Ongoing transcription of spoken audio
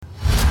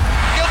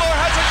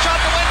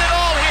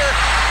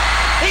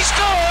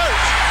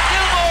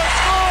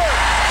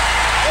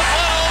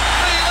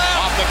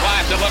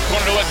Flash to left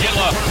corner to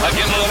Aginla.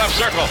 Aginla to the left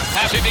circle.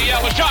 Passing to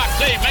Yell. A shot.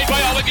 Save made by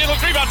All.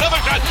 Aginla's rebound.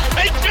 Another shot.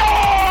 They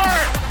score!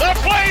 The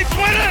Flames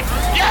win it!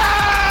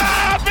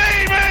 Yeah,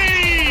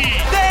 baby!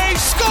 They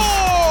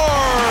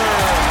score!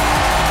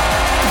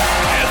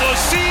 And the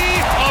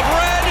sea of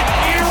red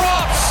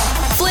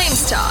erupts.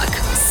 Flames Talk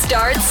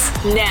starts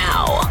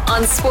now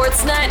on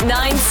Sportsnet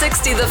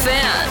 960 The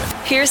Fan.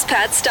 Here's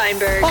Pat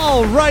Steinberg.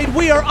 All right,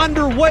 we are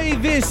underway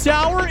this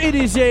hour. It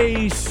is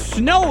a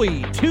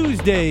snowy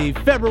Tuesday,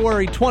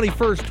 February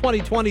 21st,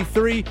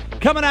 2023.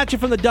 Coming at you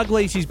from the Doug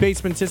Lacey's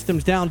Basement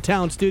Systems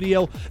downtown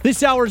studio.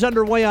 This hour is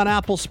underway on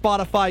Apple,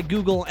 Spotify,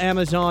 Google,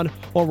 Amazon,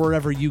 or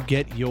wherever you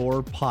get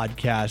your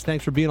podcast.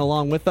 Thanks for being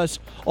along with us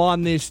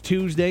on this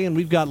Tuesday, and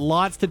we've got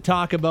lots to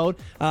talk about.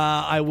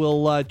 I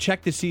will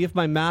check to see if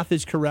my math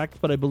is correct,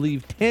 but I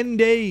believe 10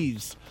 days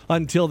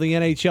until the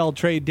NHL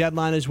trade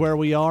deadline is where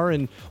we are.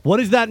 And what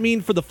does that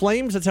mean for the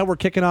Flames? That's how we're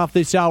kicking off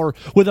this hour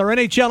with our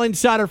NHL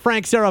insider,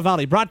 Frank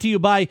Seravalli. Brought to you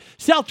by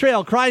South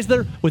Trail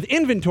Chrysler. With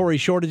inventory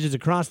shortages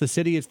across the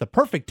city, it's the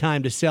perfect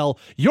time to sell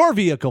your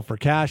vehicle for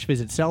cash.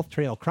 Visit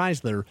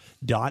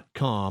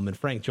southtrailchrysler.com. And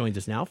Frank joins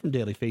us now from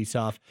Daily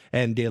Faceoff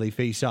and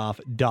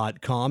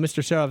dailyfaceoff.com.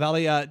 Mr.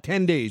 Seravalli,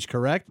 10 days,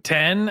 correct?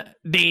 10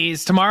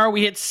 days. Tomorrow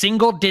we hit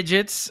single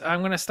digits. I'm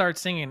going to start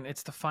singing.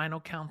 It's the final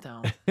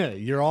countdown.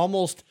 You're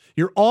almost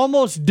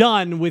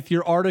done with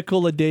your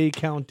article a day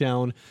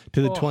countdown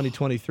to the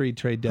 2023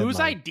 trade deadline.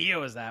 Whose idea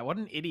was that? What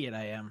an idiot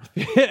I am.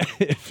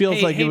 It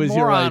feels like it was moron,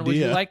 your idea. Would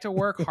you like to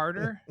work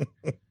harder?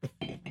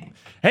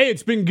 Hey,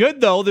 it's been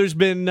good, though. There's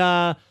been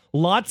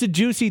lots of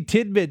juicy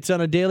tidbits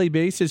on a daily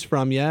basis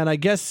from you. And I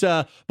guess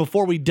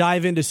before we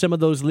dive into some of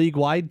those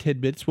league-wide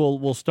tidbits,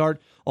 we'll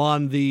start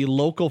on the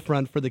local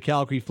front for the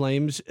Calgary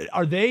Flames.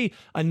 Are they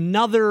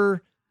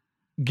another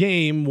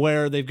game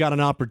where they've got an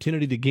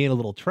opportunity to gain a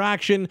little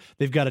traction?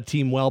 They've got a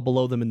team well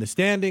below them in the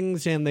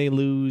standings, and they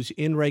lose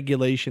in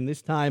regulation,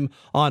 this time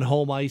on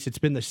home ice. It's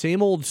been the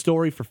same old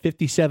story for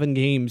 57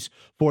 games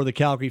for the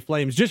Calgary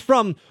Flames. Just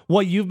from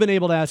what you've been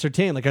able to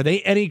ascertain, are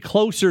they any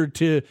closer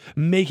to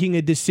making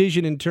a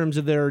decision in terms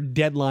of their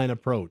deadline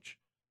approach?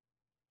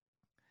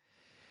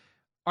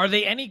 Are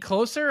they any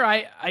closer?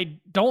 I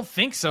don't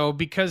think so,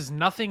 because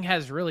nothing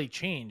has really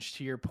changed,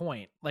 to your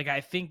point. I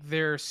think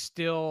they're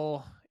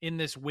still in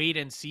this wait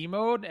and see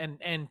mode.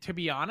 And to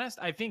be honest,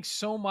 I think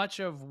so much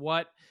of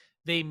what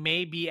they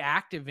may be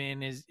active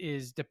in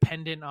is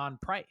dependent on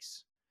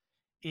price.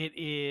 It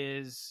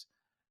is,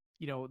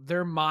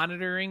 they're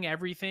monitoring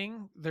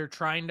everything. They're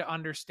trying to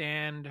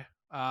understand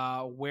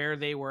where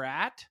they were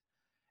at,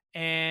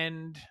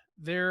 and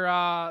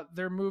they're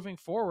moving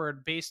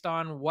forward based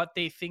on what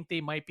they think they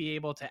might be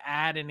able to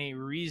add in a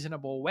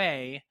reasonable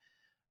way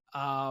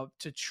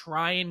to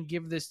try and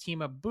give this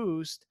team a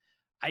boost.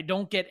 I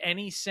don't get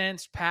any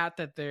sense, Pat,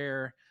 that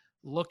they're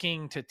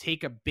looking to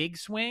take a big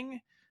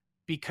swing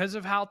because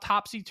of how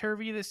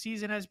topsy-turvy this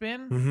season has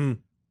been. Mm-hmm.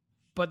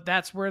 But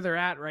that's where they're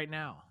at right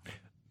now.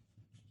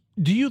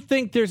 Do you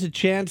think there's a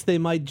chance they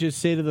might just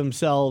say to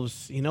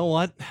themselves, you know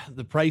what,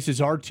 the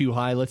prices are too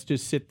high, let's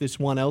just sit this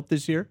one out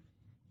this year?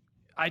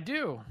 I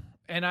do.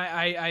 And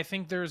I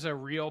think there's a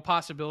real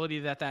possibility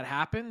that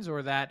happens,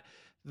 or that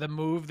the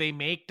move they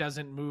make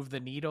doesn't move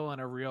the needle in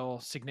a real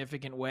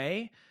significant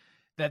way,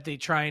 that they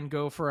try and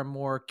go for a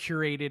more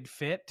curated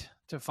fit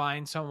to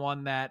find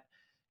someone that,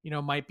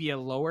 might be a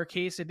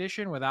lowercase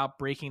addition without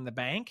breaking the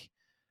bank.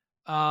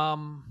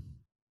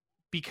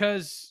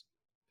 Because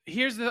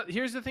here's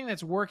the thing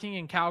that's working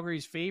in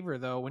Calgary's favor,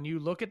 though. When you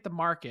look at the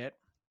market,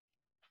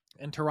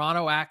 and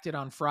Toronto acted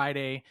on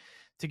Friday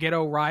to get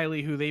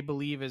O'Reilly, who they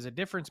believe is a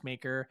difference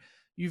maker,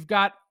 you've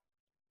got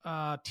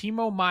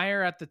Timo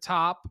Meier at the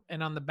top,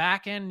 and on the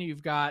back end,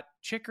 you've got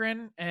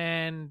Chychrun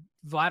and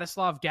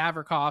Vladislav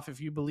Gavrikov,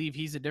 if you believe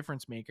he's a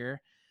difference maker.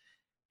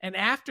 And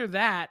after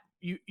that,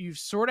 you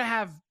sort of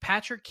have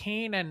Patrick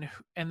Kane,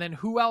 and then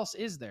who else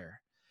is there?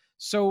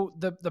 So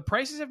the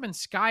prices have been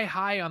sky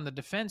high on the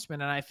defensemen,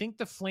 and I think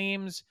the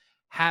Flames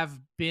have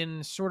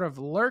been sort of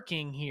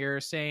lurking here,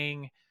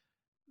 saying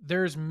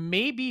there's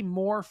maybe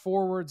more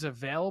forwards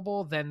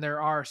available than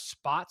there are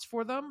spots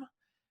for them.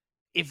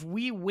 If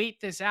we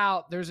wait this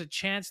out, there's a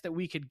chance that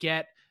we could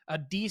get a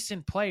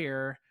decent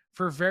player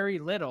for very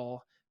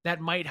little that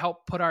might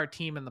help put our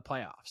team in the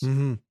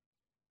playoffs,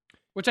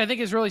 which I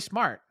think is really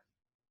smart.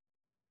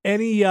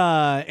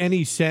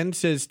 Any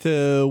sense as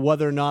to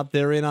whether or not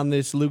they're in on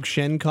this Luke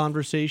Schenn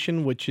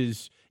conversation, which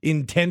is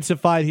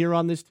intensified here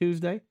on this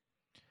Tuesday?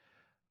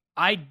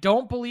 I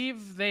don't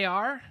believe they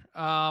are.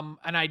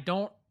 And I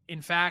don't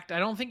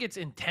think it's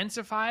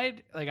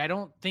intensified. I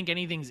don't think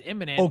anything's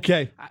imminent.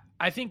 Okay.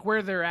 I think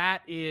where they're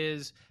at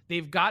is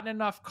they've gotten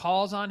enough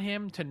calls on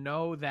him to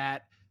know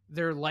that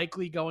they're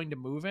likely going to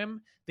move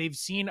him. They've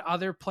seen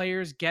other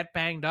players get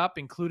banged up,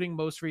 including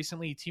most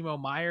recently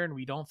Timo Meier, and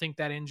we don't think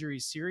that injury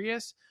is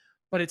serious.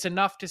 But it's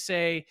enough to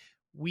say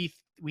we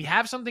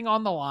have something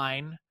on the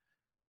line.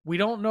 We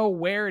don't know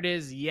where it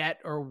is yet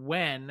or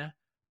when,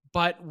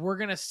 but we're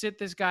going to sit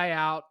this guy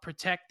out,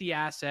 protect the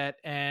asset,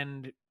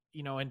 and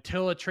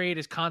until a trade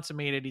is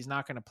consummated, he's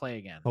not going to play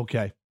again.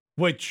 Okay.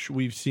 which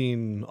we've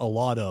seen a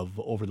lot of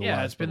over the last.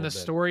 Yeah, it's been the bit.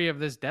 story of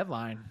this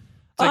deadline.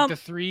 It's like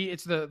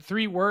the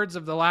three words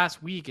of the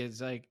last week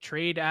is like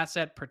trade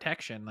asset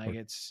protection. Like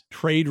it's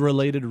trade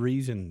related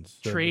reasons.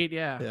 Trade,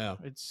 yeah.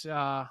 It's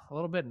a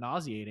little bit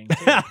nauseating.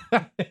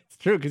 It's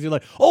true because you're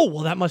like, oh,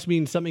 well, that must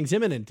mean something's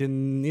imminent,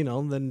 and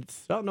then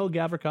no,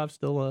 Gavrikov's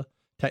still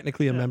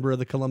technically a member of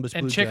the Columbus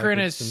Blue Jackets. And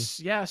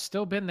Chychrun has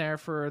still been there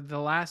for the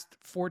last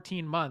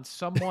 14 months.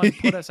 Someone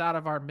put us out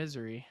of our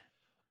misery.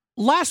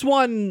 Last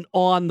one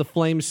on the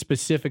Flames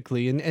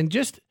specifically, and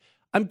just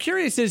I'm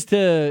curious as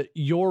to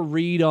your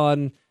read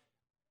on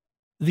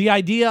the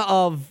idea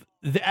of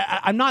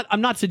I'm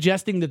not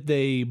suggesting that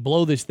they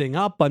blow this thing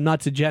up. I'm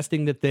not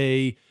suggesting that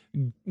they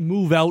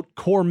move out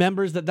core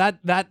members.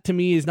 That to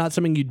me is not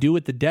something you do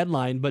at the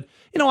deadline. But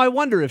I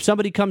wonder if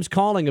somebody comes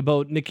calling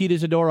about Nikita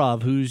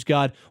Zadorov, who's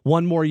got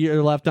one more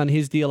year left on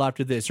his deal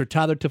after this, or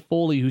Tyler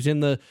Toffoli, who's in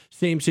the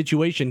same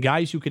situation,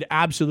 guys who could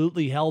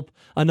absolutely help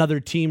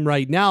another team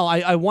right now.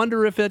 I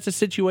wonder if that's a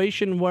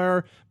situation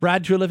where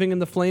Brad Treliving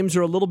and the Flames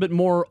are a little bit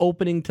more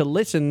opening to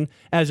listen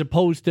as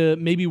opposed to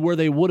maybe where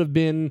they would have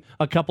been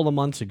a couple of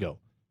months ago.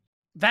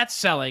 That's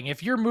selling.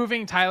 If you're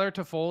moving Tyler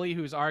Toffoli,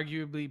 who's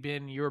arguably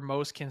been your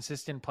most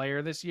consistent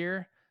player this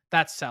year,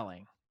 that's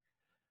selling.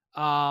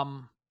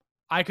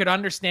 I could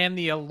understand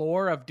the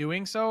allure of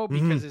doing so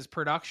because his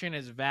production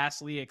is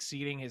vastly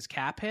exceeding his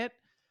cap hit.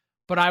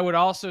 But I would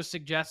also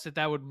suggest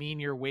that would mean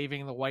you're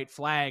waving the white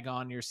flag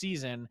on your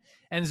season.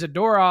 And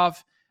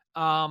Zadorov,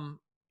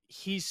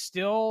 he's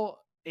still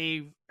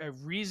a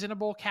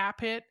reasonable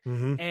cap hit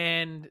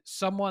and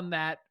someone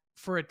that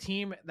for a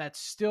team that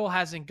still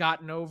hasn't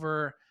gotten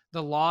over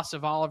the loss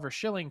of Oliver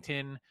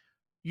Shillington,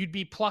 you'd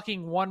be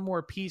plucking one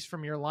more piece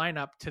from your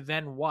lineup to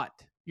then what?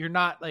 You're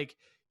not like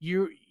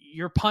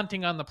you're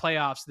punting on the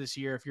playoffs this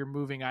year if you're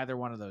moving either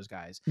one of those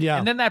guys. Yeah.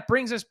 And then that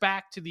brings us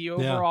back to the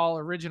overall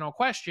original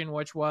question,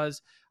 which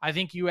was, I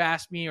think you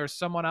asked me or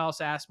someone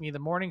else asked me, the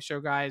morning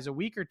show guys, a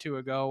week or two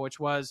ago, which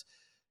was,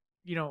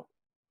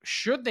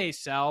 should they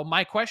sell?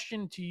 My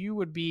question to you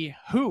would be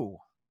who?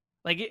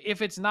 Like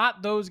if it's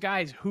not those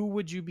guys, who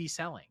would you be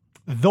selling?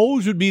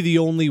 Those would be the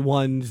only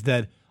ones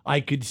that I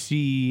could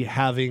see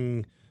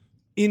having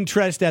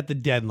interest at the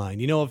deadline.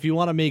 If you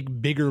want to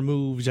make bigger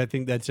moves, I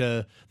think that's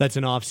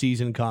an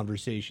off-season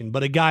conversation.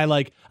 But a guy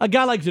like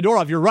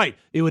Zadorov, you're right.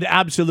 It would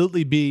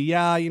absolutely be,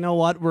 you know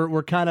what?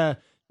 We're kind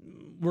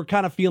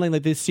of feeling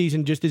like this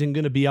season just isn't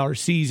going to be our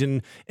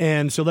season,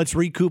 and so let's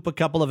recoup a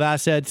couple of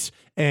assets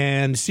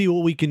and see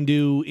what we can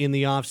do in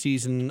the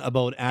off-season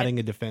about adding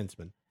a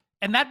defenseman.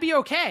 And that'd be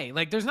okay.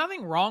 Like, there's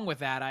nothing wrong with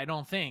that, I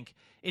don't think.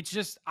 It's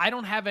just, I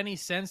don't have any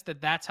sense that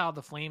that's how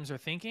the Flames are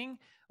thinking.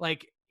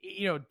 Like,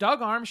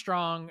 Doug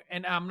Armstrong,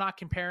 and I'm not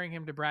comparing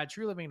him to Brad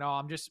Treliving at all.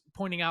 I'm just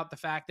pointing out the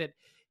fact that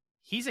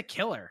he's a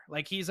killer.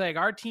 Like, he's like,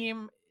 our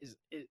team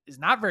is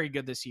not very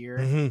good this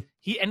year.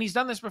 He's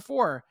done this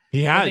before.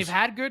 He has. When they've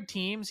had good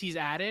teams, he's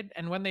added.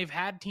 And when they've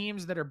had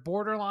teams that are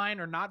borderline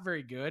or not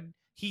very good,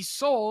 he's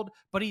sold,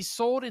 but he's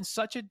sold in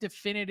such a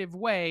definitive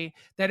way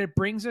that it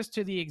brings us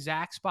to the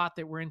exact spot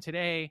that we're in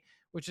today,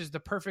 which is the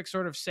perfect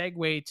sort of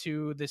segue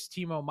to this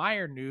Timo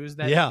Meier news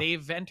that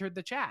they've entered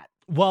the chat.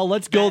 Well,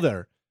 let's go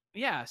there.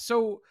 Yeah.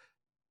 So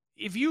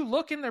if you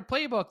look in their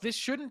playbook, this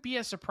shouldn't be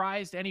a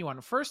surprise to anyone.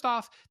 First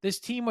off, this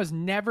team was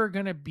never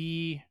going to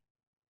be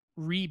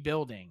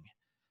rebuilding.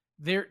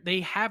 They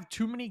have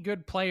too many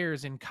good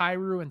players in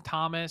Kyrou and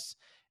Thomas,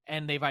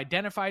 and they've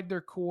identified their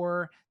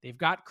core. They've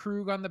got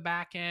Krug on the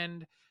back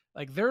end.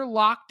 Like they're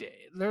locked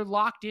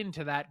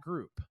into that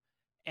group.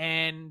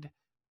 And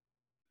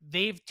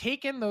they've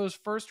taken those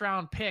first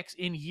round picks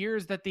in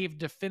years that they've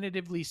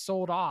definitively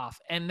sold off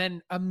and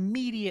then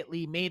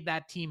immediately made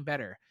that team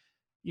better.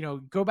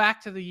 Go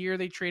back to the year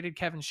they traded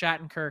Kevin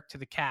Shattenkirk to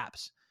the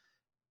Caps.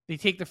 They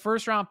take the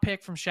first round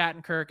pick from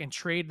Shattenkirk and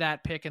trade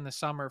that pick in the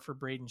summer for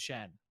Braden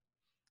Shen.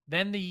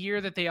 Then the year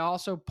that they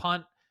also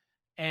punt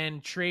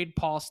and trade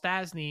Paul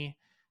Stastny,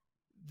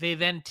 they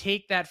then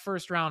take that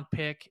first round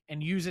pick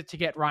and use it to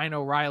get Ryan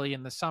O'Reilly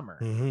in the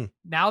summer.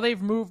 Now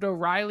they've moved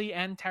O'Reilly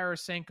and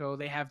Tarasenko.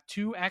 They have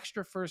 2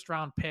 extra first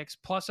round picks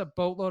plus a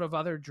boatload of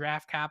other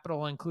draft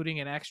capital, including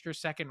an extra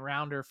second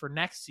rounder for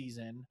next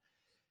season,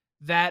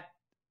 that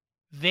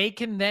they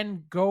can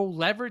then go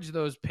leverage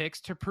those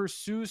picks to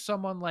pursue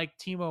someone like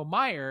Timo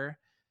Meier,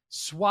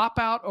 swap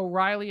out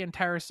O'Reilly and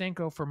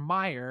Tarasenko for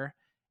Meier,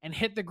 and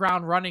hit the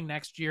ground running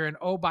next year. And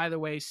oh, by the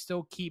way,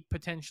 still keep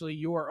potentially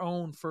your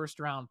own first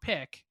round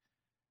pick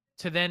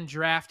to then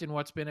draft in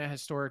what's been a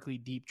historically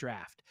deep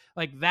draft.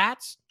 Like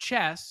that's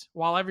chess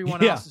while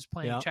everyone else is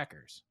playing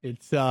checkers.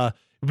 It's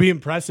be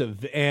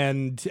impressive.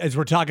 And as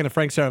we're talking to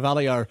Frank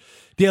Seravalli, our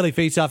daily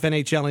face-off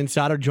NHL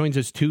insider, joins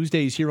us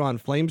Tuesdays here on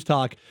Flames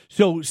Talk.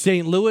 So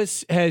St.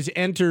 Louis has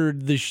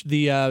entered the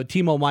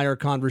Timo Meier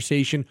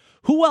conversation.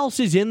 Who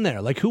else is in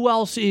there? Like who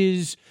else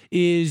is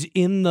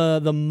in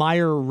the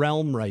Meier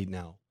realm right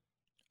now?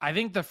 I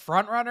think the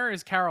front runner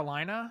is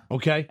Carolina.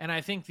 Okay. And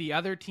I think the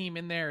other team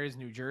in there is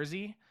New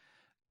Jersey.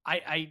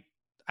 I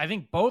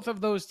think both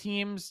of those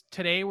teams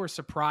today were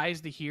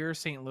surprised to hear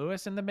St.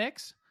 Louis in the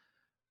mix.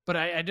 but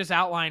I just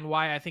outlined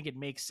why I think it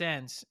makes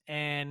sense.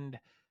 And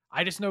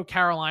I just know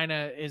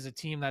Carolina is a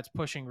team that's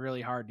pushing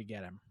really hard to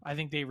get him. I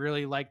think they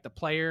really like the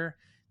player.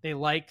 They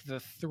like the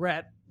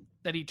threat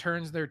that he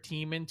turns their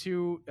team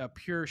into, a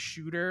pure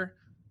shooter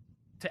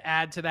to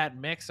add to that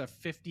mix. A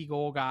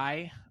 50-goal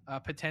guy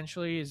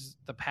potentially is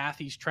the path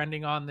he's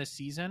trending on this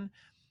season.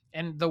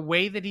 And the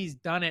way that he's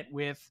done it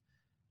with,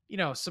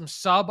 some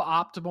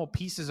suboptimal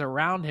pieces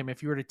around him,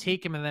 if you were to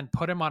take him and then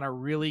put him on a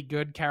really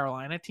good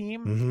Carolina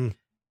team,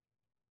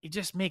 it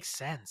just makes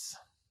sense.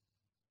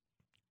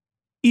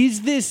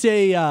 Is this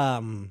a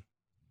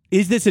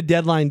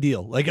deadline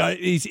deal? Like,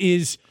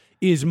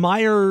 is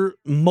Meyer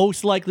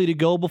most likely to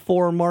go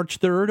before March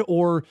 3rd,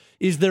 or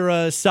is there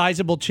a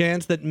sizable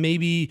chance that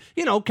maybe,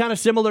 kind of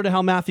similar to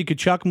how Matthew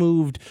Tkachuk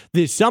moved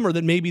this summer,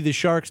 that maybe the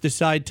Sharks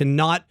decide to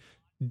not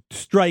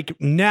strike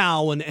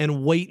now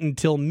and wait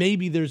until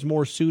maybe there's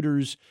more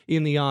suitors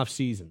in the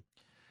offseason?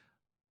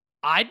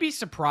 I'd be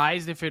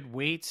surprised if it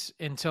waits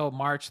until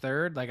March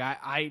 3rd. Like,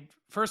 I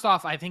first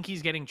off, I think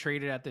he's getting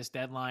traded at this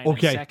deadline.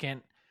 Okay. And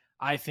second,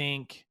 I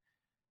think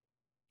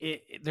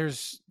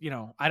there's,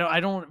 I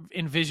don't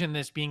envision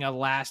this being a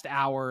last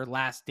hour,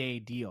 last day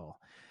deal.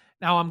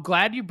 Now, I'm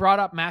glad you brought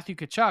up Matthew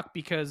Tkachuk,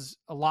 because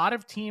a lot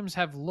of teams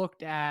have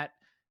looked at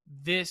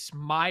this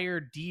Meyer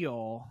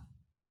deal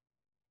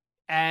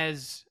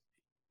as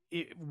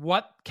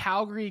what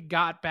Calgary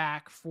got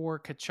back for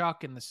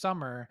Tkachuk in the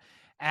summer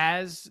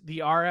as the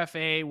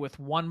RFA with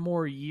one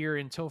more year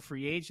until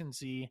free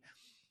agency.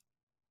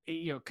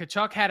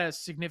 Tkachuk had a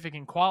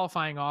significant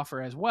qualifying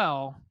offer as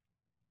well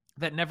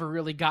that never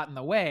really got in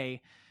the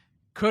way.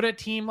 Could a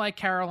team like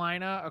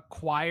Carolina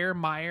acquire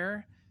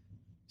Meyer,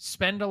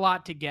 spend a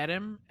lot to get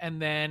him,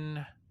 and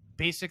then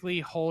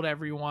basically hold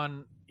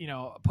everyone,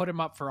 put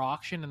him up for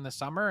auction in the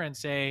summer and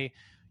say,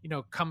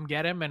 come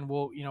get him, and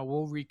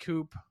we'll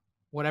recoup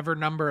whatever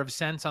number of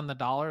cents on the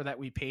dollar that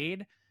we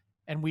paid,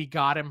 and we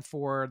got him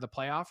for the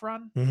playoff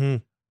run? Mm-hmm.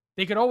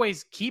 They could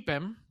always keep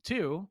him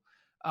too.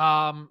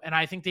 And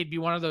I think they'd be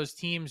one of those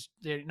teams,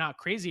 they're not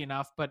crazy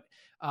enough, but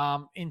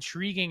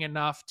intriguing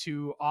enough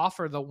to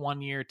offer the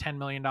 1 year, $10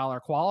 million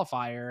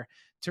qualifier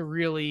to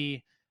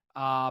really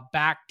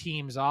back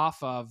teams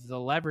off of the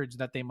leverage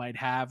that they might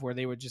have, where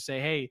they would just say,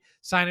 hey,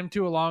 sign him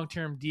to a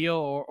long-term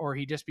deal, or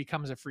he just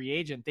becomes a free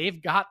agent.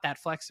 They've got that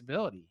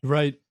flexibility.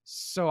 Right.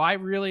 So I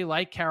really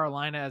like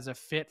Carolina as a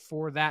fit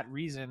for that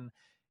reason.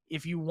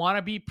 If you want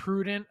to be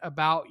prudent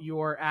about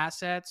your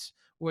assets,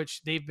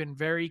 which they've been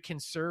very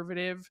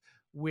conservative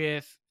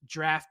with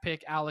draft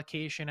pick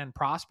allocation and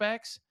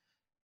prospects,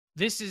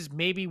 this is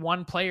maybe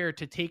one player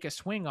to take a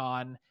swing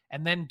on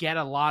and then get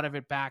a lot of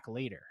it back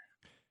later.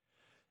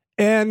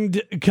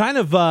 And kind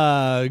of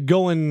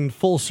going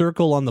full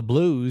circle on the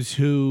Blues,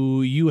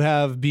 who you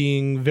have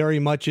being very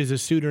much as a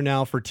suitor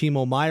now for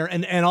Timo Meier,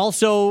 and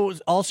also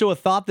a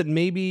thought that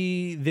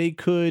maybe they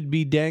could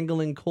be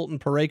dangling Colton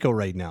Parayko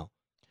right now.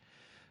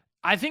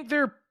 I think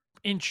they're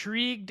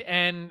intrigued,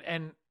 and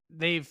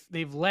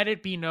they've let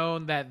it be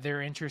known that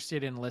they're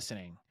interested in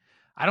listening.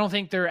 I don't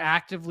think they're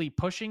actively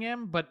pushing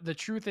him, but the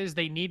truth is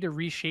they need to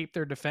reshape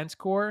their defense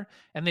core,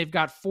 and they've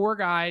got 4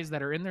 guys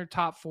that are in their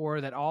top 4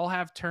 that all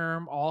have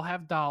term, all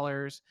have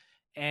dollars,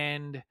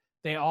 and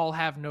they all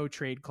have no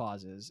trade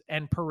clauses.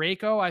 And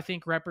Parayko, I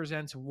think,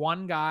 represents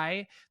one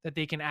guy that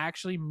they can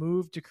actually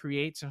move to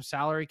create some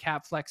salary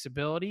cap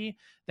flexibility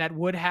that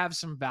would have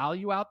some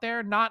value out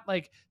there, not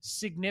like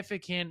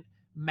significant,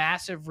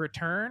 massive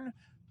return,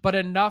 but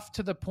enough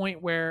to the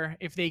point where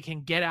if they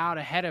can get out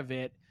ahead of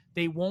it,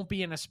 they won't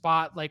be in a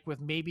spot like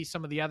with maybe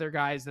some of the other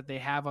guys that they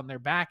have on their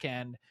back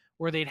end,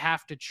 where they'd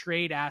have to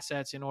trade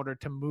assets in order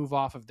to move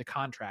off of the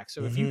contract.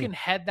 So if you can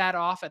head that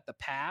off at the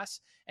pass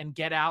and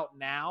get out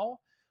now,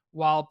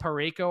 while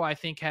Parayko, I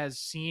think, has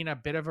seen a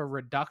bit of a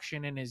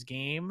reduction in his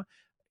game,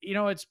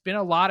 it's been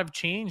a lot of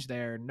change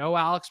there. No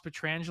Alex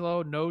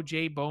Pietrangelo, no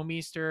Jay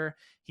Bouwmeester.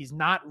 He's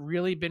not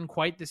really been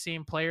quite the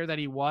same player that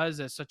he was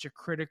as such a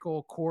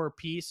critical core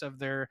piece of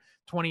their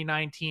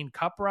 2019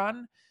 Cup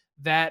run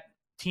that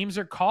teams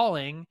are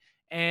calling.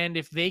 And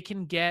if they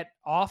can get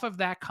off of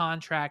that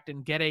contract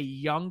and get a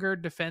younger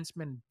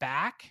defenseman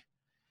back,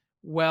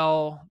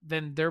 well,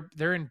 then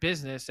they're in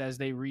business as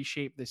they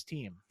reshape this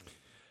team.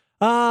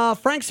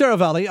 Frank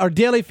Seravalli, our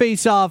daily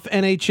face-off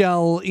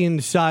NHL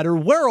insider.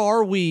 Where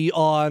are we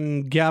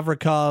on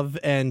Gavrikov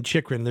and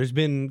Chychrun? There's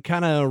been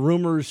kind of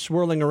rumors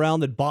swirling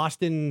around that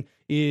Boston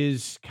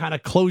is kind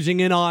of closing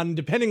in on,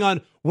 depending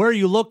on where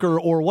you look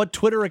or what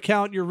Twitter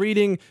account you're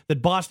reading,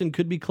 that Boston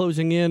could be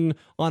closing in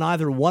on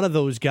either one of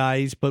those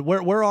guys. But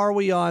where are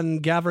we on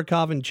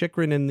Gavrikov and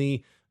Chychrun and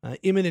the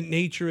imminent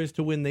nature as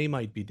to when they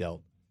might be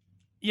dealt?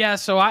 Yeah,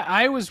 so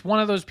I was one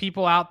of those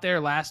people out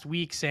there last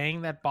week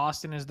saying that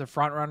Boston is the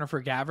front runner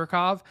for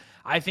Gavrikov.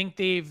 I think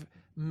they've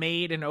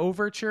made an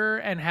overture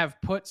and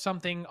have put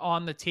something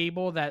on the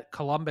table that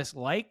Columbus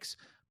likes,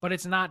 but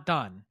it's not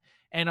done.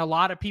 And a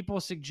lot of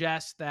people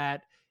suggest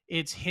that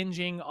it's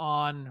hinging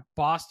on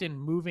Boston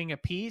moving a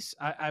piece.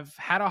 I've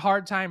had a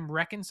hard time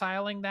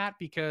reconciling that,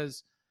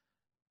 because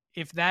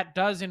if that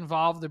does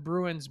involve the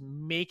Bruins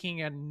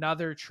making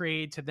another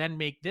trade to then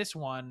make this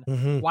one,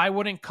 why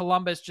wouldn't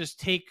Columbus just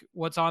take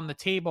what's on the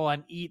table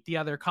and eat the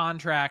other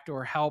contract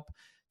or help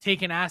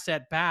take an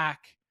asset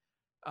back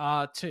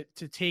to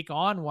take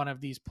on one of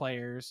these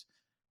players,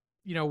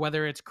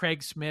 whether it's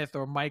Craig Smith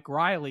or Mike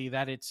Riley,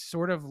 that it's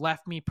sort of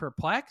left me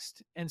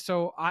perplexed. And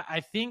so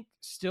I think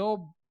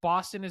still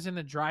Boston is in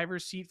the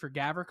driver's seat for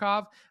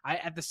Gavrikov.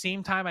 At the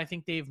same time, I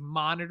think they've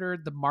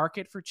monitored the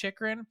market for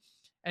Chychrun.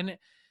 And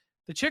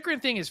the Chychrun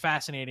thing is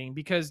fascinating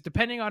because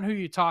depending on who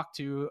you talk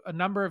to, a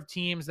number of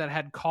teams that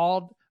had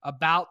called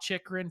about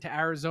Chychrun to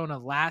Arizona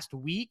last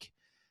week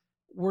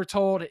were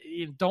told,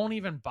 don't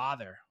even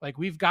bother. Like,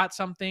 we've got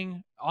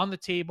something on the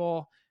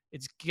table.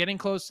 It's getting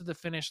close to the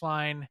finish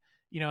line.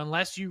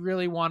 Unless you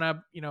really want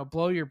to,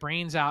 blow your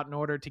brains out in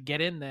order to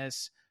get in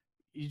this,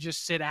 you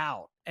just sit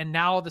out. And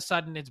now all of a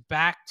sudden it's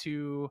back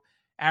to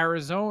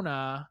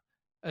Arizona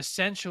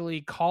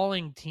essentially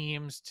calling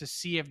teams to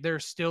see if they're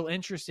still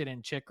interested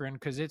in Chychrun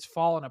because it's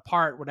fallen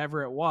apart,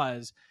 whatever it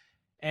was.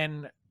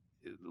 And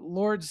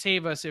Lord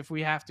save us if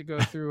we have to go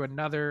through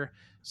another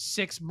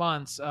 6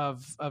 months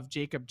of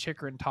Jacob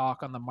Chychrun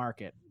talk on the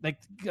market.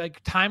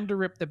 Like time to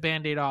rip the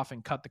Band-Aid off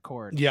and cut the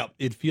cord. Yeah,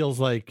 it feels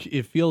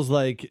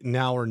like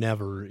now or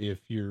never if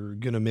you're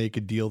gonna make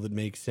a deal that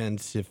makes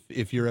sense.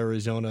 If you're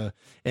Arizona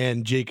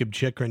and Jacob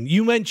Chychrun,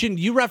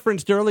 you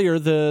referenced earlier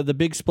the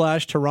big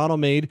splash Toronto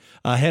made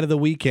ahead of the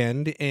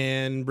weekend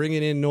and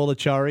bringing in Noel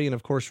Acciari and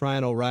of course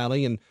Ryan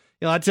O'Reilly. And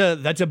that's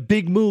a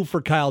big move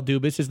for Kyle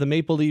Dubas as the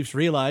Maple Leafs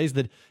realize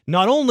that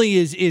not only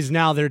is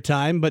now their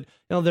time, but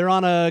they're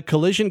on a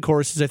collision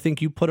course, as I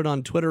think you put it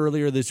on Twitter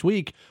earlier this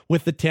week,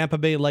 with the Tampa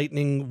Bay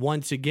Lightning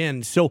once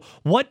again. So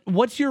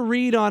what's your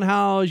read on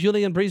how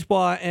Julien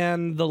Brisebois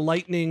and the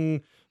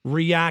Lightning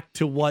react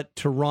to what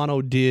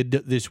Toronto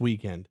did this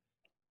weekend?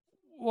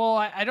 Well,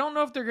 I don't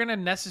know if they're going to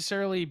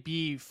necessarily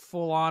be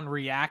full on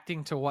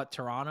reacting to what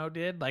Toronto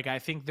did. Like, I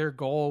think their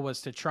goal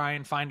was to try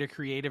and find a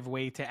creative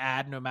way to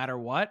add no matter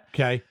what.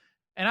 Okay.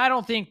 And I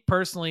don't think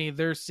personally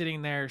they're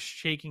sitting there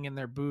shaking in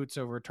their boots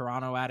over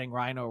Toronto adding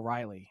Ryan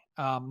O'Reilly.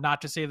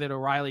 Not to say that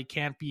O'Reilly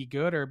can't be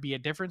good or be a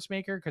difference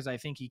maker, because I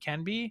think he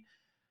can be.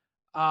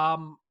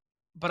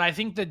 But I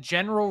think the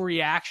general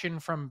reaction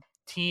from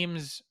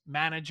teams,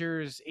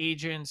 managers,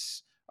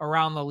 agents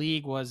around the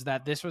league was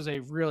that this was a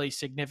really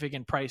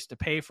significant price to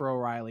pay for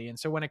O'Reilly. And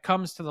so when it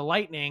comes to the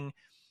Lightning,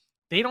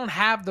 they don't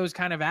have those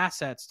kind of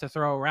assets to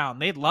throw around.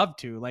 They'd love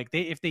to. Like,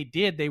 if they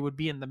did, they would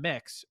be in the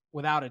mix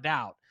without a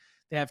doubt.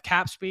 They have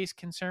cap space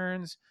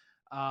concerns,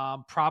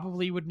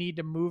 probably would need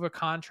to move a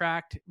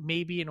contract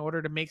maybe in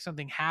order to make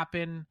something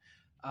happen.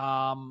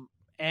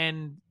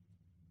 And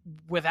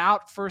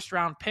without first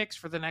round picks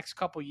for the next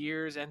couple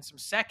years and some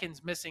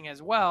seconds missing as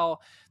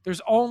well,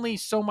 there's only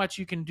so much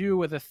you can do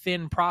with a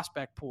thin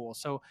prospect pool.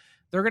 So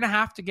they're going to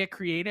have to get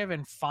creative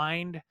and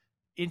find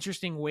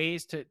interesting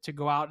ways to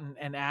go out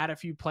and add a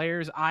few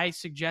players. I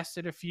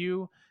suggested a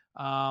few,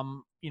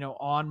 on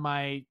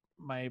my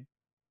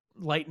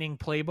Lightning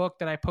playbook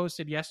that I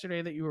posted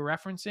yesterday that you were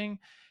referencing.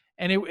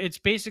 And it's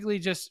basically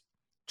just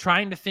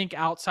trying to think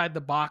outside the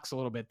box a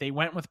little bit. They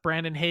went with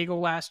Brandon Hagel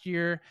last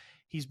year.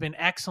 He's been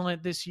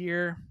excellent this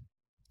year,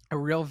 a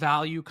real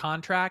value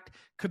contract.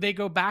 Could they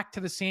go back to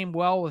the same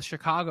well with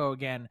Chicago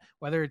again,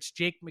 whether it's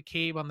Jake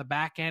McCabe on the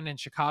back end and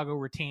Chicago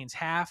retains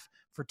half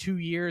for 2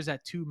 years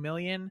at $2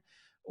 million,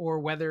 or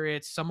whether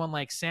it's someone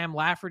like Sam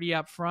Lafferty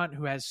up front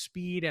who has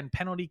speed and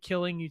penalty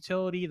killing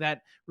utility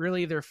that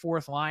really their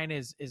fourth line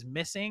is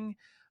missing.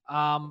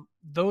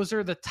 Those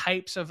are the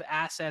types of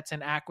assets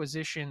and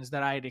acquisitions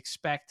that I'd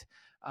expect,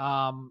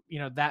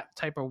 that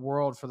type of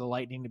world for the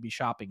Lightning to be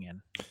shopping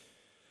in.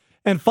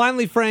 And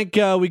finally, Frank,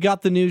 we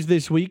got the news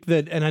this week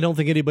that, and I don't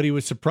think anybody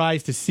was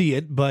surprised to see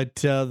it, but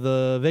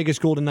the Vegas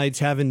Golden Knights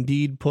have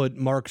indeed put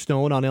Mark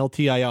Stone on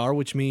LTIR,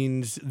 which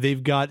means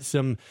they've got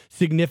some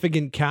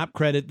significant cap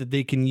credit that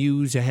they can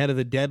use ahead of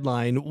the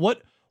deadline.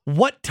 What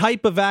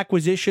type of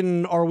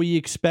acquisition are we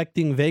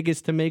expecting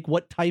Vegas to make?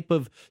 What type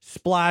of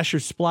splash or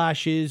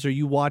splashes are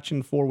you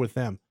watching for with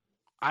them?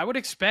 I would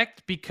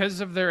expect,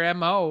 because of their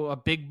MO, a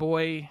big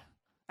boy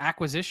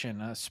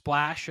acquisition, a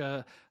splash,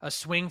 a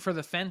swing for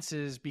the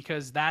fences,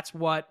 because that's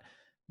what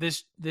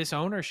this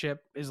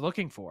ownership is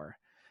looking for.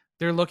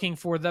 They're looking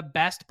for the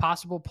best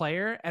possible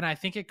player, and I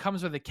think it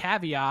comes with a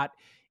caveat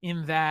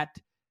in that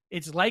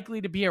it's likely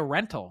to be a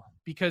rental,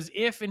 because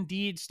if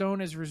indeed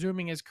Stone is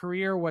resuming his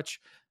career, which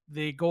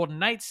the Golden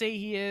Knights say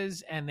he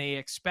is, and they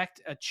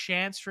expect a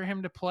chance for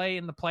him to play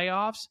in the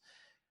playoffs,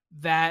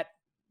 that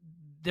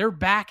they're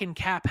back in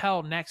cap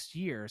hell next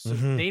year. So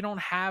they don't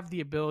have the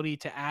ability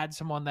to add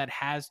someone that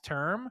has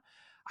term.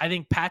 I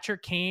think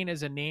Patrick Kane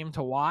is a name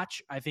to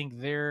watch. I think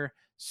they're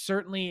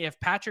certainly, if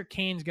Patrick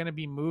Kane's going to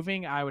be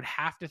moving, I would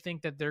have to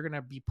think that they're going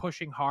to be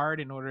pushing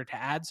hard in order to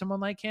add someone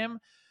like him.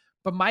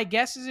 But my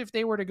guess is if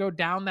they were to go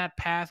down that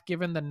path,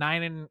 given the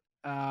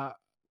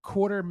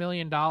 $9.25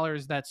 million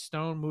that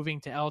Stone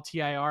moving to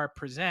LTIR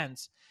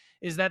presents,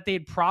 is that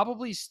they'd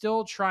probably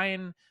still try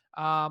and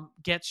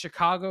get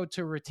Chicago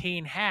to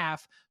retain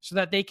half so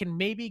that they can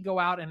maybe go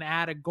out and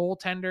add a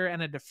goaltender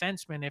and a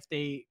defenseman if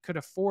they could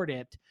afford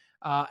it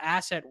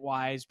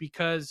asset-wise,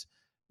 because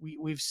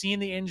we've seen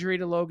the injury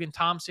to Logan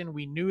Thompson.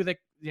 We knew that,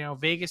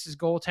 Vegas's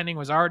goaltending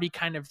was already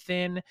kind of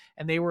thin,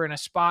 and they were in a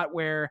spot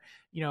where,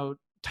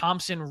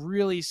 Thompson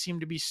really seemed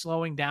to be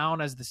slowing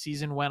down as the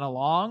season went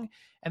along.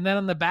 And then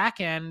on the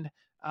back end,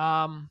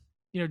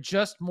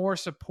 just more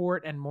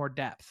support and more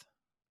depth.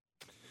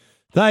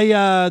 Did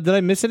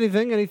I miss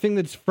anything? Anything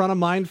that's front of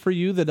mind for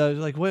you that I was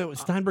like, wait, was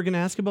Steinberg going to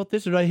ask about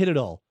this, or did I hit it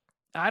all?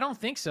 I don't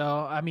think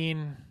so. I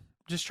mean,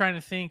 just trying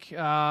to think.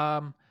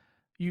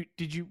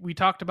 We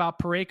talked about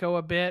Parayko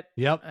a bit.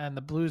 Yep. And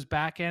the Blues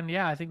back end.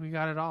 Yeah, I think we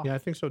got it all. Yeah, I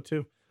think so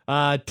too.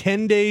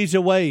 10 days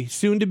away,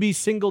 soon to be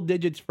single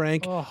digits,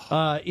 Frank.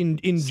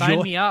 Enjoy,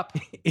 sign me up.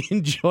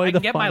 Enjoy I the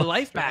can get my final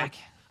life stretch. back.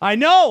 I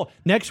know.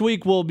 Next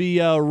week we'll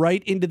be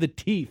right into the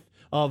teeth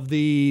of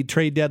the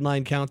trade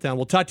deadline countdown.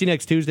 We'll talk to you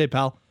next Tuesday,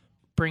 pal.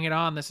 Bring it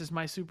on. This is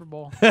my Super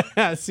Bowl.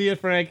 See you,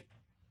 Frank.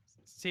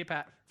 See you,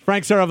 Pat.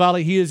 Frank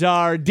Seravalli, he is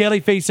our daily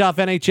face-off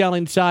NHL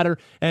insider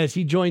as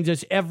he joins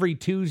us every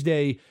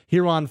Tuesday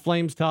here on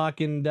Flames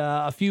Talk, and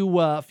a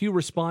few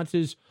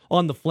responses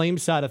on the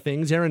Flames side of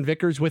things. Aaron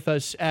Vickers with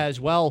us as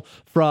well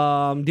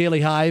from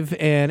Daily Hive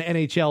and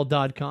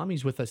NHL.com.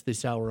 He's with us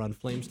this hour on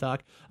Flames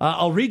Talk.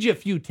 I'll read you a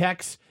few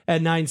texts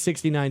at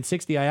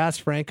 960. I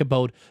asked Frank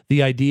about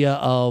the idea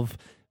of,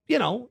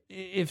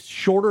 if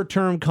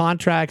shorter-term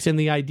contracts and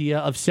the idea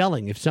of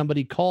selling. If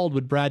somebody called,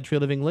 would Brad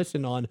Treliving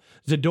listen on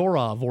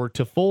Zadorov or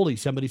Toffoli?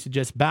 Somebody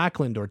suggests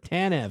Backlund or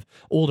Tanev.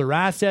 Older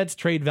assets,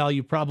 trade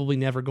value probably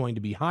never going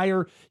to be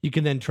higher. You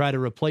can then try to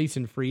replace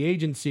in free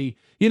agency.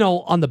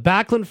 On the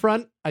Backlund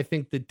front, I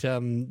think that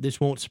this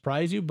won't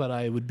surprise you, but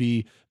I would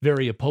be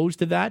very opposed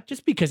to that,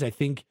 just because I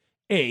think,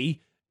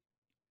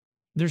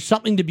 there's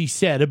something to be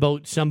said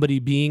about somebody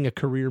being a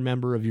career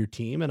member of your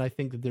team, and I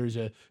think that there's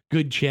a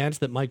good chance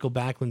that Michael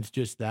Backlund's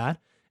just that.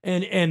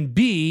 And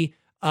B,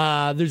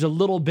 there's a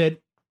little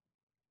bit,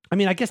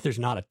 I guess there's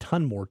not a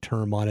ton more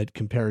term on it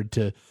compared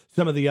to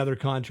some of the other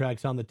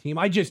contracts on the team.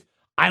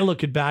 I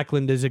look at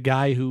Backlund as a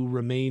guy who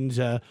remains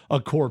a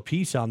core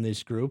piece on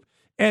this group.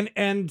 And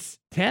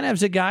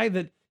Tanev's a guy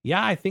that,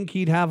 I think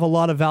he'd have a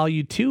lot of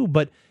value too,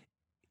 but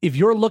if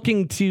you're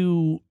looking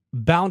to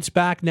bounce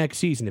back next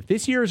season, if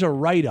this year is a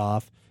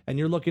write-off and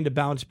you're looking to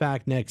bounce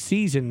back next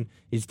season,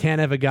 is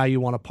Tanev a guy you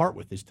want to part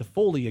with? Is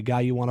Toffoli a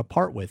guy you want to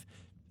part with?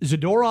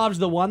 Zadorov's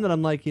the one that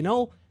I'm like,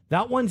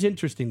 that one's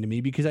interesting to me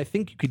because I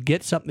think you could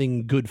get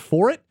something good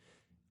for it.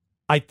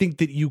 I think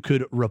that you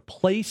could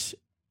replace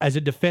as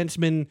a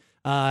defenseman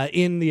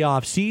in the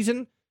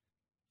offseason,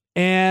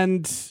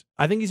 and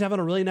I think he's having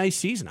a really nice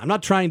season. I'm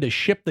not trying to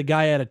ship the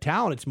guy out of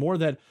town. It's more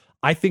that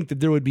I think that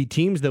there would be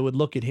teams that would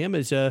look at him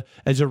as a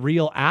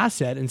real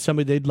asset and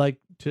somebody they'd like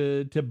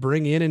to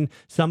bring in and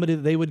somebody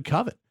that they would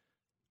covet.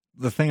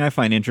 The thing I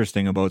find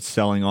interesting about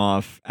selling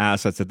off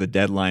assets at the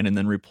deadline and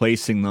then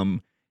replacing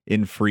them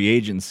in free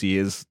agency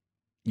is,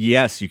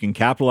 yes, you can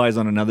capitalize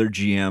on another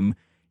GM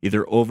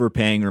either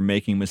overpaying or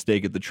making a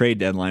mistake at the trade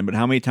deadline, but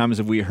how many times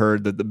have we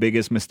heard that the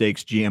biggest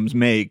mistakes GMs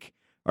make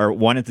are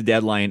one at the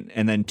deadline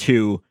and then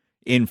two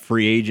in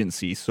free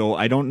agency? So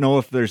I don't know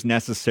if there's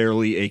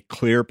necessarily a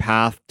clear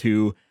path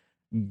to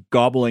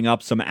gobbling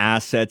up some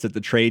assets at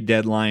the trade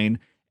deadline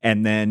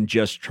and then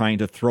just trying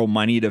to throw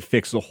money to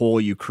fix the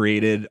hole you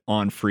created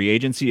on free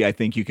agency. I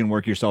think you can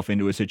work yourself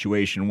into a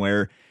situation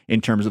where,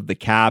 in terms of the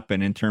cap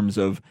and in terms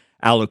of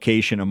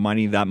allocation of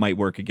money, that might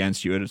work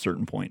against you at a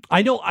certain point.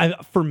 I know.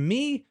 For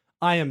me,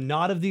 I am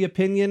not of the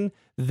opinion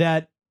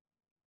that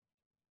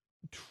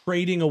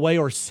trading away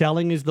or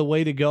selling is the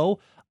way to go.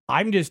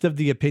 I'm just of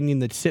the opinion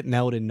that sitting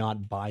out and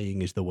not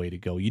buying is the way to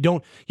go. You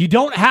don't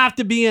have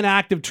to be an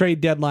active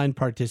trade deadline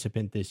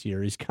participant this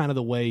year is kind of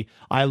the way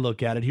I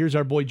look at it. Here's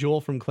our boy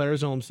Joel from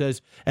Claresholm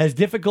says, as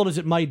difficult as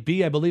it might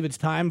be, I believe it's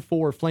time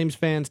for Flames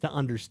fans to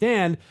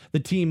understand the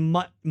team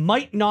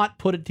might not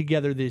put it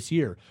together this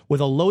year. With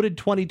a loaded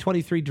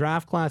 2023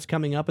 draft class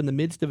coming up in the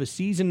midst of a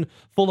season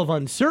full of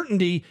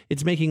uncertainty,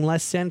 it's making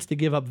less sense to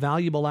give up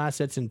valuable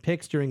assets and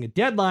picks during a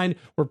deadline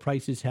where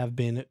prices have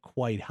been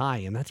quite high.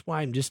 And that's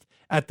why I'm just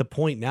at the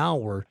point now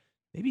where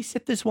maybe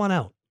sit this one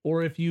out.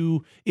 Or if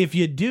you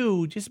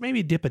do, just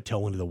maybe dip a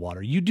toe into the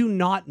water. You do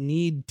not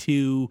need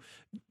to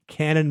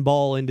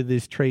cannonball into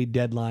this trade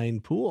deadline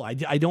pool.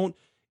 I don't,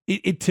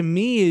 it to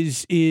me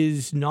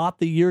is not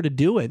the year to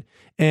do it.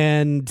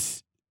 And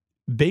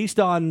based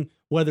on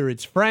whether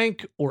it's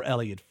Frank or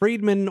Elliot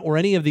Friedman or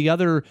any of the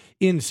other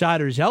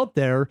insiders out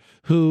there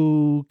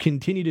who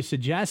continue to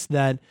suggest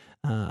that,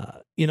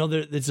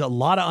 there's a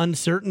lot of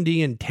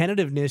uncertainty and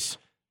tentativeness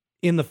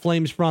in the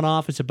Flames front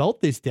office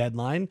about this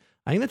deadline,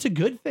 I think that's a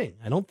good thing.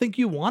 I don't think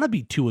you want to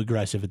be too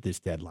aggressive at this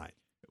deadline.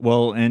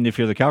 Well, and if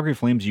you're the Calgary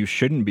Flames, you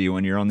shouldn't be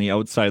when you're on the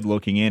outside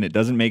looking in. It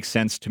doesn't make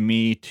sense to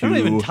me to... They're not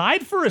even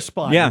tied for a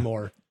spot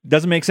anymore. It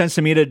doesn't make sense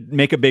to me to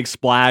make a big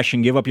splash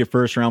and give up your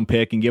first-round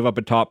pick and give up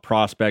a top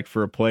prospect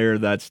for a player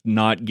that's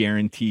not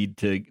guaranteed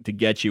to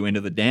get you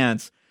into the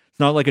dance. It's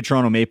not like a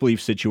Toronto Maple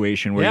Leaf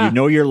situation where you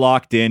know you're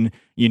locked in,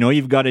 you know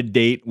you've got a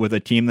date with a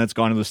team that's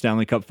gone to the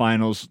Stanley Cup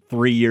Finals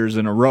 3 years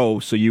in a row,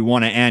 so you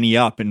want to ante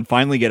up and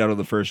finally get out of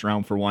the first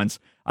round for once.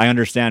 I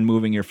understand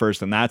moving your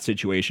first in that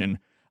situation.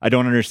 I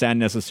don't understand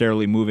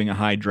necessarily moving a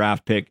high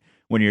draft pick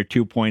when you're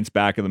 2 points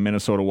back of the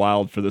Minnesota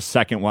Wild for the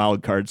second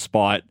wild card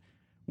spot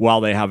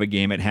while they have a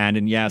game at hand.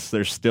 And yes,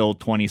 there's still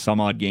 20 some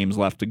odd games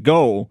left to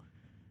go,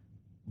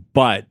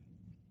 but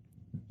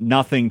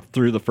nothing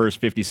through the first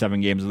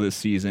 57 games of this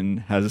season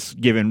has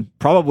given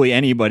probably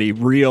anybody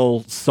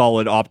real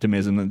solid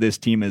optimism that this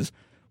team is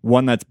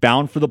one that's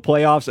bound for the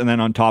playoffs, and then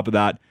on top of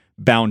that,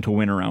 bound to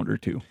win a round or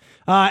two.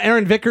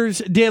 Aaron Vickers,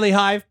 Daily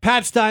Hive,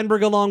 Pat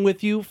Steinberg along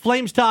with you.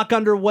 Flames talk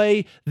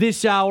underway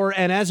this hour,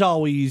 and as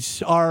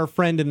always, our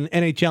friend and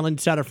NHL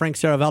insider Frank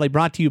Seravalli,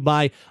 brought to you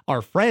by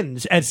our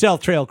friends at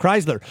South Trail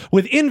Chrysler.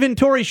 With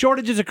inventory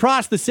shortages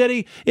across the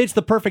city, it's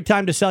the perfect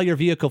time to sell your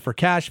vehicle for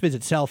cash.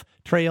 Visit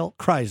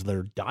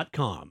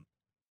southtrailchrysler.com.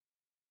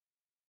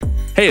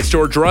 Hey, it's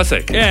George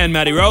Russick. And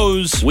Matty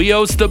Rose. We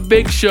host The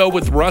Big Show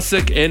with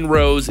Russick and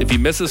Rose. If you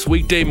miss us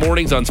weekday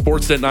mornings on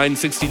Sportsnet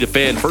 960 The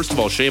Fan, first of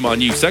all, shame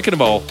on you. Second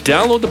of all,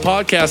 download the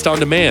podcast on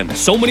demand.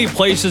 So many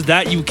places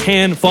that you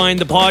can find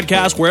the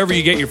podcast, wherever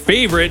you get your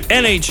favorite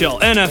NHL,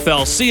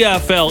 NFL,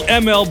 CFL,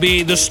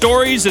 MLB, the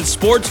stories that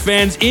sports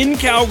fans in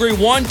Calgary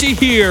want to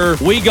hear.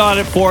 We got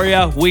it for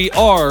you. We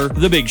are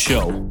The Big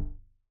Show.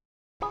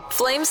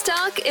 Flames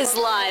Talk is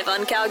live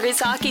on Calgary's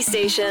hockey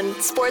station,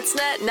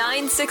 Sportsnet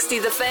 960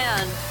 The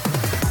Fan.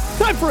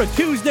 Time for a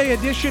Tuesday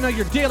edition of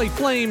your Daily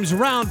Flames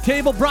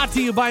Roundtable, brought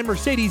to you by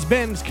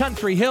Mercedes-Benz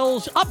Country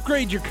Hills.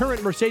 Upgrade your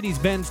current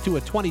Mercedes-Benz to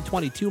a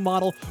 2022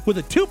 model with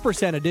a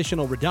 2%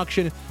 additional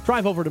reduction.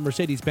 Drive over to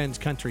Mercedes-Benz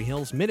Country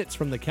Hills, minutes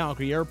from the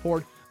Calgary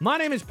airport. My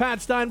name is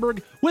Pat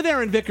Steinberg with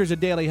Aaron Vickers at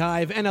Daily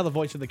Hive, and now the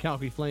voice of the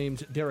Calgary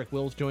Flames, Derek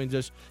Wills, joins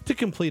us to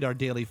complete our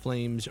Daily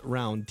Flames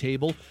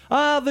Roundtable.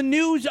 The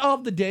news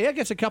of the day, I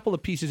guess a couple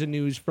of pieces of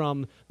news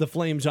from the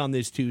Flames on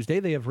this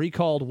Tuesday. They have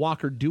recalled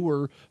Walker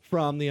Duehr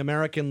from the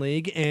American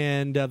League,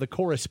 and the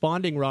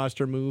corresponding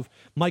roster move,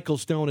 Michael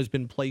Stone, has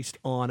been placed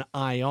on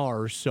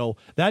IR. So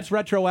that's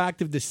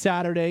retroactive to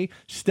Saturday.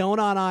 Stone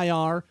on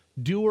IR.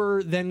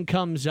 Duehr then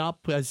comes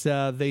up as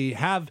they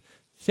have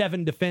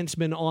 7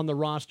 defensemen on the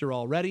roster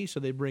already,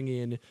 so they bring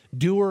in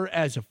Duehr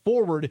as a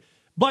forward.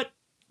 But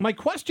my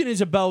question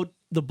is about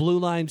the blue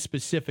line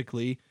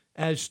specifically.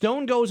 As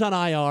Stone goes on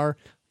IR,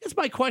 I guess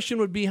my question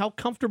would be, how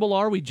comfortable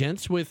are we,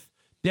 gents, with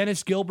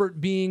Dennis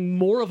Gilbert being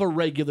more of a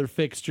regular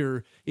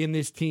fixture in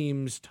this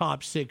team's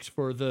top 6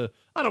 for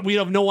we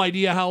have no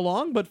idea how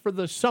long, but for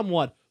the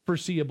somewhat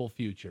foreseeable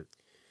future?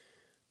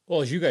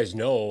 Well, as you guys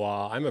know,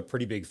 I'm a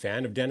pretty big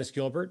fan of Dennis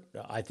Gilbert.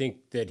 I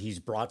think that he's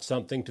brought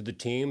something to the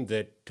team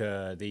that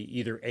they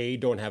either A,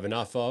 don't have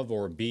enough of,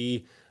 or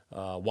B,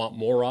 want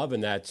more of,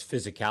 and that's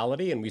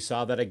physicality. And we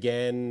saw that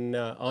again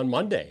on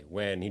Monday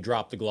when he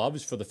dropped the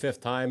gloves for the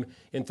 5th time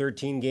in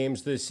 13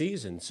 games this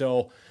season.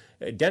 So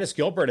Dennis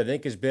Gilbert, I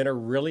think, has been a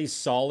really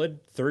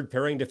solid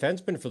third-pairing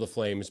defenseman for the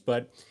Flames.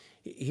 But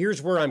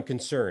here's where I'm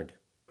concerned.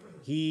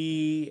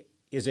 He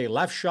is a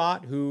left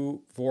shot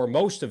who, for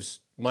most of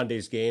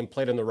Monday's game,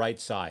 played on the right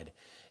side.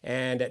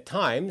 And at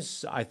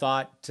times, I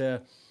thought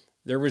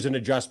there was an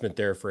adjustment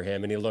there for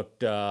him, and he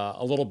looked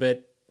a little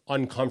bit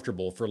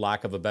uncomfortable, for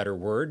lack of a better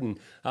word. And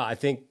I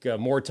think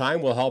more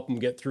time will help him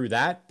get through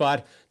that.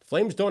 But the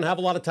Flames don't have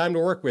a lot of time to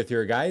work with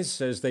here, guys,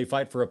 as they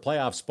fight for a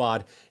playoff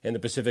spot in the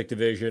Pacific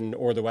Division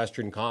or the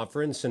Western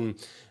Conference. And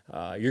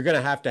you're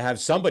going to have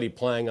somebody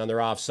playing on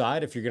their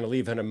offside if you're going to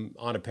leave him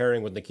on a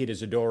pairing with Nikita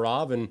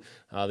Zadorov. And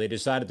they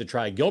decided to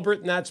try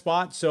Gilbert in that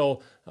spot.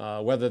 So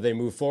whether they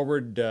move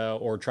forward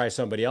or try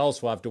somebody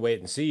else, we'll have to wait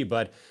and see.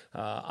 But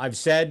I've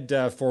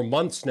said for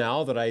months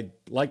now that I'd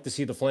like to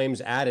see the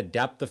Flames add a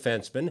depth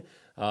defenseman,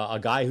 a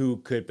guy who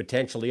could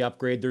potentially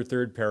upgrade their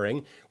third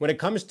pairing. When it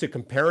comes to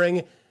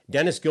comparing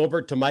Dennis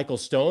Gilbert to Michael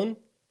Stone,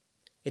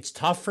 it's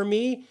tough for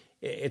me.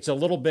 It's a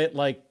little bit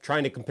like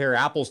trying to compare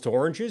apples to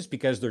oranges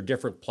because they're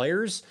different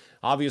players.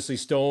 Obviously,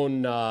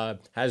 Stone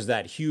has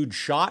that huge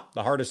shot,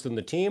 the hardest in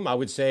the team. I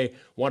would say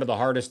one of the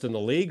hardest in the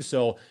league.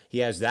 So he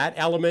has that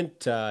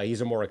element. He's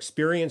a more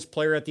experienced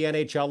player at the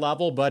NHL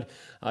level. But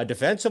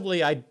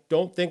defensively, I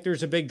don't think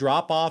there's a big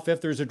drop-off,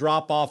 if there's a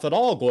drop-off at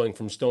all, going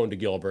from Stone to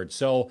Gilbert.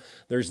 So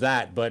there's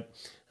that. But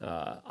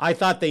I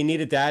thought they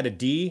needed to add a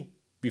D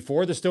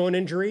before the Stone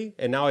injury,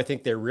 and now I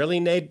think they really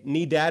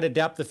need to add a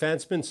depth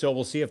defenseman, so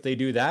we'll see if they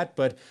do that.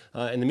 But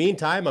in the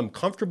meantime, I'm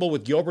comfortable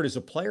with Gilbert as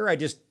a player.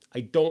 I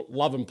don't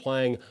love him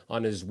playing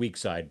on his weak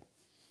side.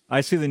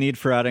 I see the need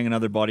for adding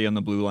another body on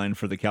the blue line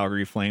for the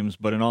Calgary Flames,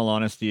 but in all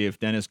honesty, if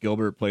Dennis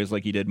Gilbert plays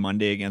like he did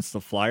Monday against the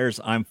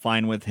Flyers, I'm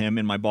fine with him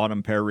in my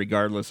bottom pair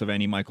regardless of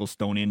any Michael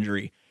Stone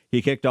injury.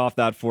 He kicked off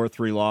that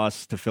 4-3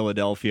 loss to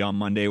Philadelphia on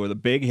Monday with a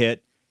big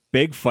hit,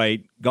 big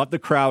fight, got the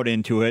crowd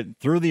into it,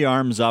 threw the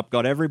arms up,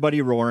 got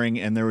everybody roaring,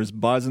 and there was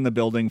buzz in the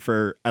building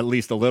for at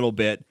least a little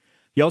bit.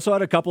 He also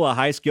had a couple of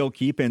high-skill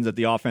keep-ins at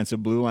the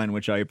offensive blue line,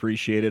 which I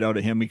appreciated out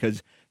of him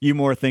because you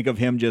more think of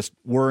him just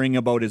worrying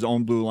about his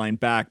own blue line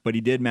back, but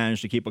he did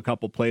manage to keep a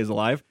couple plays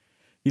alive.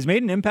 he's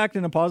made an impact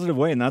in a positive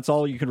way, and that's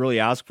all you could really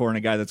ask for in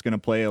a guy that's going to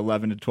play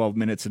 11 to 12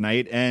 minutes a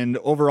night. And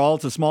overall,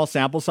 it's a small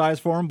sample size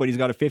for him, but he's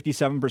got a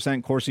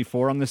 57% Corsi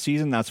for on the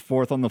season. That's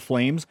fourth on the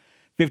Flames.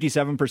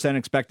 57%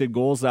 expected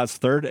goals, that's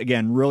third.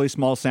 Again, really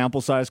small sample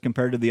size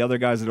compared to the other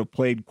guys that have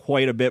played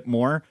quite a bit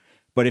more.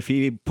 But if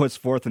he puts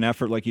forth an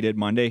effort like he did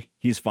Monday,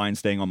 he's fine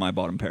staying on my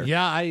bottom pair.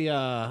 Yeah,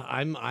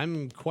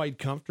 I'm quite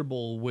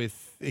comfortable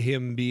with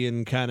him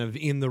being kind of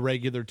in the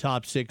regular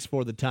top 6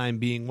 for the time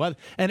being.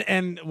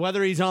 And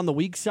whether he's on the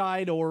weak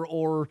side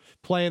or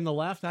playing the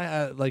left,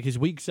 like his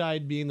weak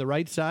side being the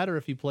right side, or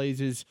if he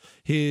plays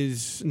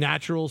his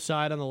natural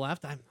side on the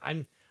left,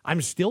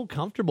 I'm still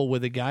comfortable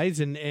with it, guys.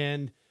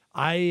 And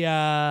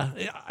I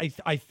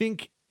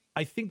think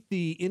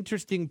the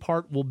interesting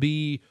part will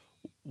be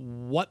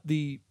what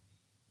the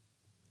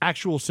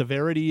actual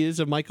severity is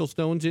of Michael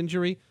Stone's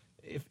injury.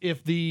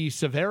 If the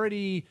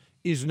severity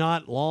is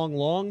not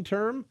long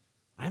term,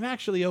 I'm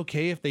actually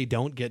okay if they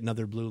don't get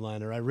another blue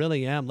liner. I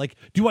really am. Like,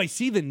 do I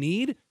see the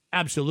need?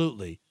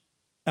 Absolutely.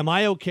 Am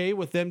I okay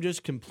with them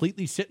just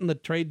completely sitting the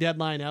trade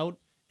deadline out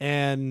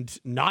and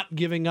not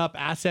giving up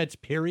assets,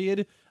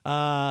 period?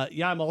 Yeah,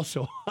 I'm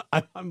also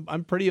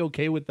I'm pretty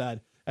okay with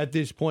that at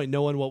this point,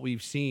 knowing what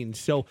we've seen.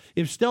 So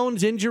if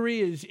Stone's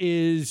injury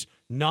is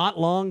not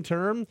long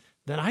term,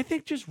 then I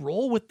think just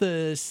roll with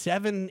the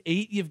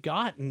 7-8 you've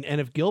got. And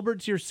if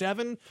Gilbert's your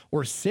 7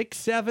 or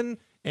 6-7,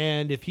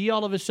 and if he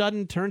all of a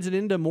sudden turns it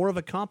into more of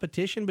a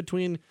competition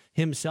between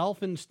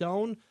himself and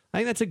Stone, I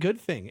think that's a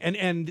good thing.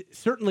 And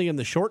certainly in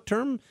the short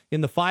term, in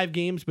the 5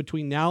 games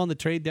between now and the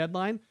trade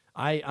deadline,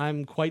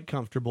 I'm quite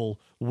comfortable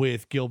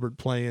with Gilbert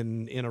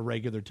playing in a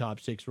regular top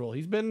 6 role.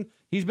 He's been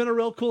a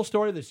real cool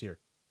story this year.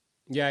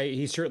 Yeah,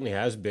 he certainly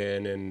has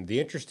been. And the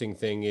interesting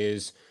thing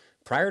is,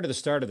 prior to the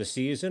start of the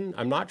season,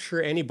 I'm not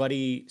sure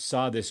anybody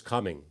saw this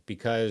coming,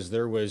 because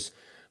there was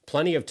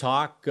plenty of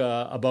talk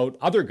about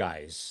other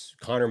guys.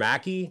 Connor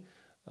Mackey,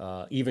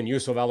 even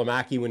Yusuf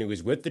Alamaki when he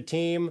was with the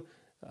team.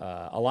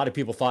 A lot of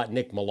people thought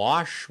Nick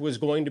Milosh was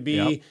going to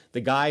be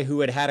the guy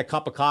who had a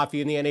cup of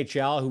coffee in the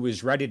NHL, who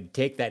was ready to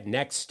take that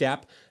next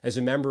step as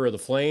a member of the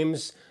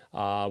Flames.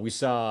 We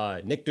saw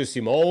Nick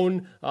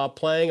DeSimone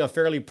playing a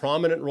fairly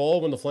prominent role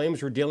when the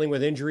Flames were dealing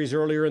with injuries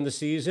earlier in the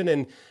season.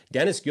 And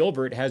Dennis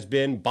Gilbert has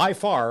been by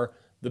far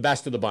the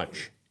best of the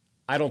bunch.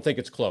 I don't think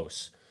it's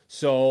close.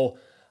 So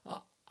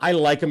I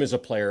like him as a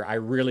player. I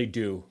really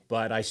do.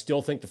 But I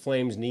still think the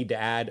Flames need to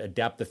add a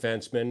depth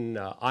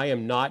defenseman. I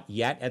am not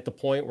yet at the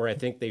point where I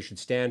think they should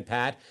stand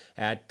pat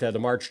at the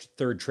March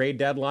 3rd trade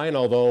deadline,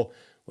 although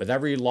with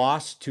every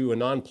loss to a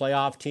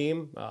non-playoff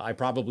team, I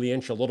probably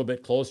inch a little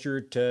bit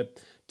closer to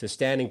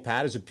standing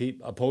pat as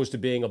opposed to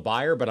being a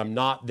buyer, but I'm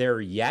not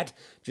there yet,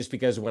 just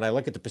because when I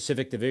look at the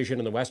Pacific Division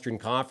and the Western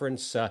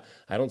Conference, I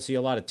don't see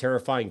a lot of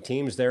terrifying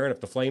teams there, and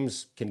if the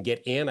Flames can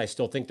get in, I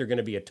still think they're going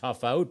to be a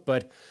tough out,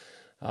 but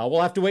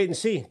we'll have to wait and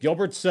see.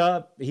 Gilbert's,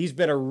 he's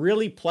been a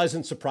really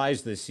pleasant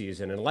surprise this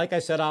season, and like I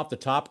said off the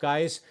top,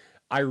 guys,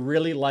 I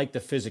really like the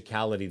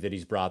physicality that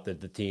he's brought to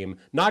the team.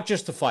 Not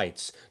just the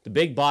fights, the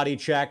big body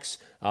checks,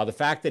 the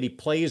fact that he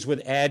plays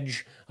with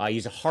edge.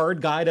 He's a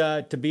hard guy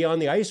to be on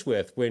the ice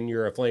with when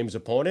you're a Flames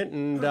opponent.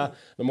 And the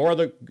more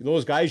of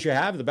those guys you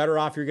have, the better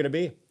off you're going to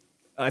be.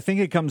 I think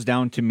it comes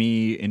down to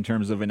me in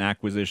terms of an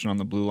acquisition on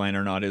the blue line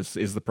or not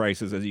is the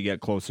prices as you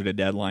get closer to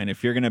deadline.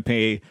 If you're going to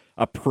pay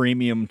a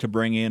premium to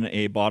bring in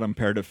a bottom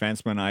pair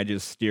defenseman, I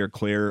just steer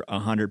clear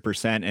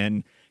 100%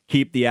 and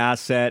keep the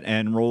asset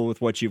and roll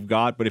with what you've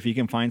got. But if you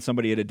can find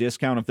somebody at a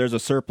discount, if there's a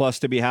surplus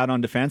to be had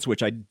on defense,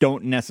 which I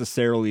don't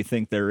necessarily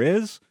think there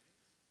is,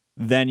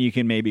 then you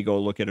can maybe go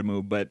look at a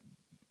move. But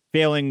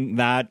failing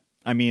that,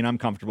 I mean, I'm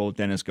comfortable with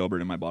Dennis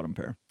Gilbert in my bottom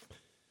pair.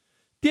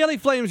 Daily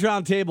Flames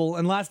Roundtable.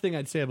 And last thing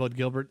I'd say about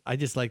Gilbert, I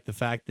just like the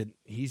fact that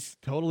he's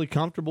totally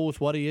comfortable with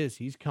what he is.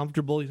 He's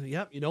comfortable.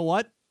 Yep, you know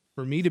what?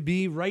 For me to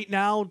be right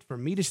now, for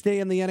me to stay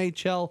in the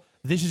NHL,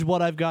 this is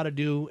what I've got to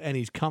do. And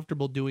he's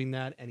comfortable doing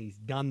that. And he's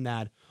done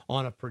that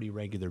on a pretty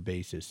regular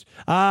basis.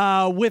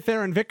 With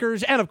Aaron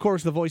Vickers and, of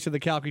course, the voice of the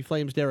Calgary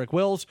Flames, Derek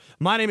Wills.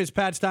 My name is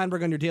Pat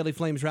Steinberg on your Daily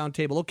Flames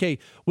Roundtable. Okay,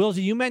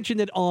 Willsy, you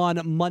mentioned it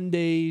on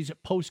Monday's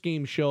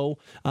postgame show,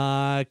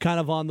 kind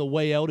of on the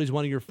way out as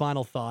one of your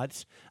final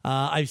thoughts.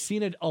 I've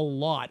seen it a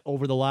lot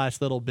over the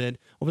last little bit,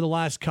 over the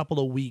last couple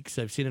of weeks.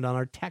 I've seen it on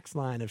our text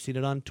line. I've seen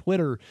it on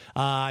Twitter.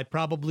 I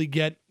probably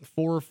get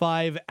 4 or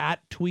 5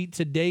 @tweets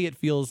a day, it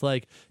feels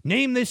like.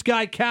 Name this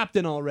guy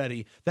captain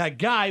already. That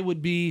guy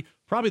would be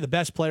probably the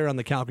best player on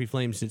the Calgary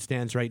Flames that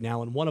stands right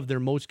now and one of their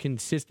most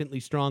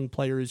consistently strong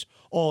players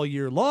all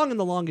year long and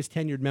the longest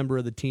tenured member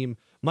of the team,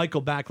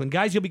 Michael Backlund.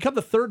 Guys, he'll become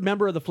the 3rd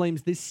member of the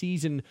Flames this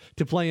season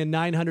to play in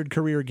 900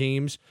 career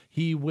games.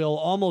 He will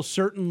almost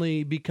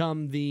certainly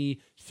become the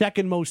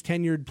 2nd most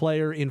tenured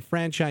player in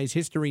franchise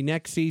history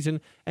next season,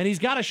 and he's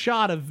got a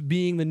shot of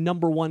being the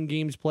number 1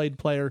 games played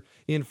player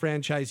in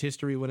franchise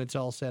history when it's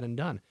all said and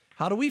done.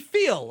 How do we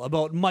feel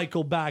about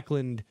Michael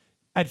Backlund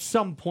at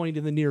some point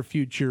in the near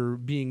future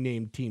being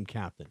named team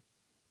captain?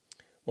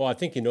 Well, I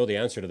think you know the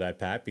answer to that,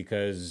 Pat,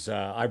 because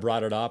I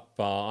brought it up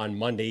on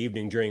Monday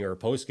evening during our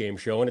post-game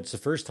show, and it's the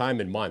first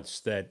time in months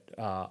that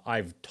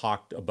I've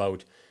talked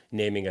about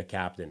naming a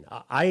captain.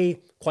 I,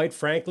 quite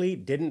frankly,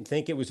 didn't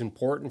think it was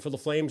important for the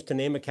Flames to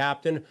name a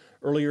captain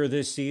earlier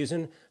this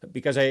season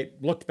because I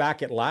looked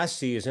back at last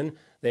season.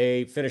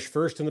 They finished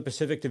first in the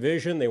Pacific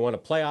Division, they won a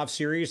playoff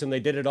series, and they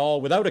did it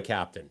all without a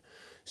captain.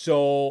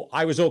 So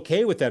I was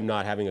okay with them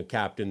not having a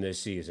captain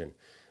this season.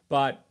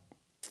 But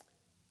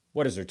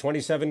what is there,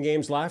 27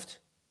 games left?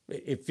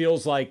 It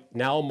feels like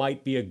now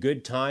might be a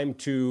good time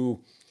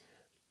to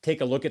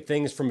take a look at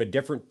things from a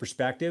different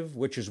perspective,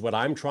 which is what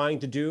I'm trying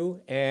to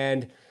do.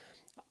 And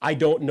I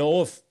don't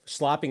know if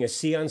slapping a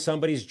C on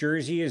somebody's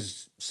jersey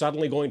is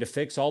suddenly going to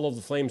fix all of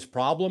the Flames'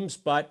 problems,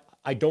 but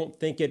I don't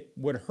think it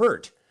would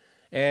hurt.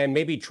 And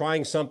maybe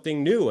trying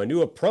something new, a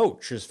new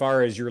approach as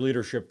far as your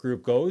leadership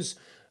group goes,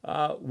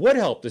 would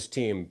help this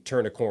team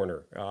turn a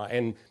corner.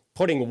 And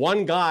putting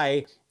one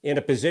guy in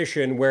a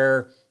position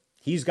where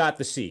he's got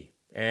the C,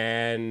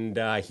 and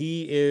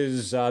he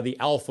is the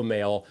alpha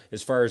male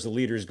as far as the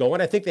leaders go.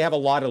 And I think they have a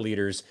lot of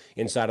leaders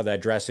inside of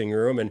that dressing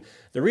room. And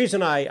the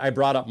reason I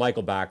brought up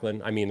Michael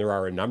Backlund, I mean, there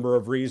are a number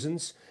of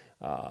reasons.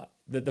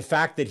 The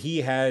fact that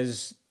he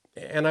has,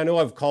 and I know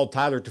I've called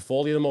Tyler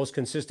Toffoli the most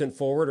consistent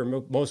forward or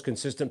most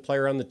consistent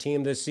player on the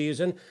team this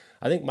season.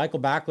 I think Michael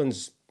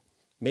Backlund's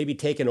maybe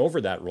taken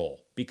over that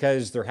role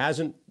because there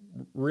hasn't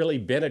really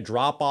been a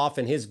drop-off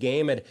in his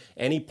game at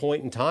any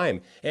point in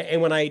time.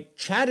 And when I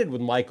chatted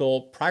with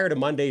Michael prior to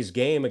Monday's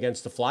game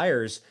against the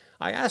Flyers,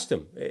 I asked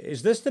him,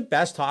 is this the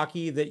best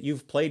hockey that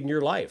you've played in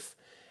your life?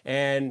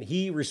 And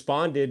he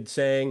responded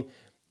saying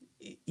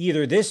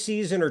either this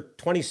season or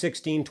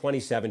 2016,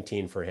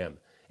 2017 for him.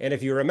 And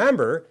if you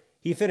remember,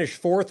 he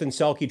finished fourth in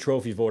Selke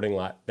Trophy voting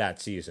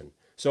that season.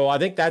 So I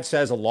think that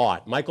says a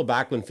lot. Michael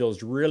Backlund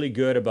feels really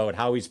good about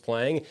how he's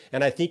playing,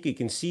 and I think you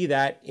can see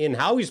that in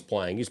how he's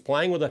playing. He's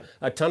playing with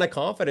a ton of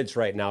confidence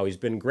right now. He's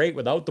been great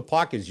without the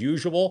puck as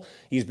usual.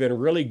 He's been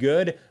really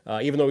good,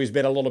 even though he's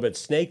been a little bit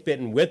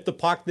snake-bitten with the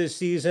puck this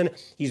season.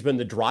 He's been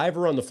the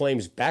driver on the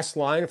Flames' best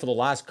line for the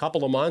last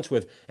couple of months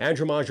with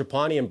Andrew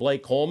Mangiapane and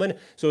Blake Coleman.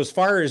 So as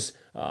far as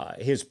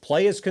his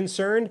play is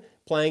concerned,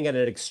 playing at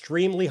an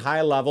extremely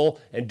high level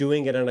and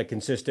doing it on a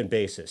consistent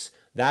basis.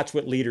 That's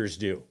what leaders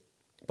do.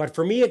 But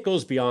for me, it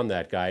goes beyond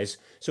that, guys.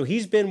 So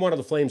he's been one of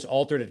the Flames'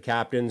 alternate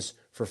captains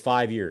for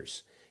 5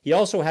 years. He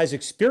also has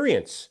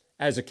experience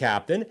as a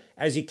captain,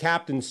 as he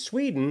captained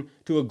Sweden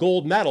to a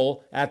gold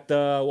medal at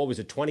the,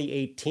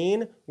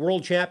 2018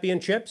 World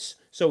Championships.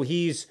 So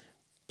he's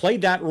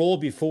played that role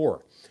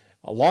before.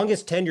 A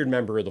longest tenured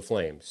member of the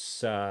Flames.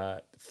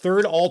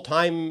 Third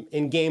all-time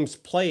in games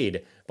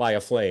played by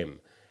a Flame.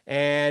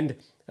 And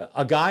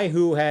a guy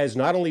who has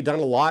not only done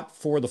a lot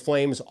for the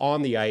Flames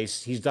on the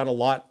ice, he's done a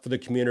lot for the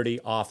community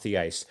off the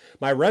ice.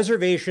 My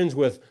reservations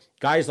with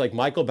guys like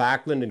Michael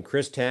Backlund and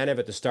Chris Tanev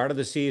at the start of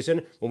the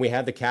season, when we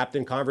had the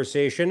captain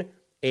conversation,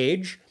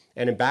 age,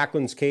 and in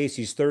Backlund's case,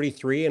 he's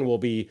 33 and will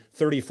be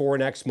 34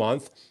 next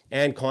month,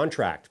 and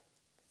contract.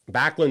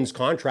 Backlund's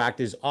contract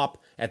is up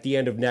at the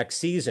end of next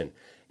season.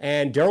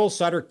 And Darryl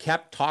Sutter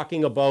kept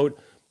talking about,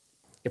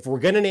 if we're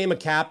going to name a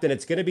captain,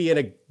 it's going to be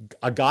in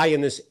a guy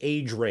in this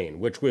age range,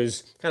 which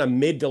was kind of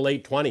mid to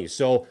late 20s.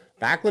 So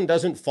Backlund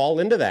doesn't fall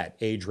into that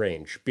age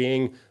range,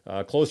 being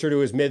closer to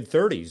his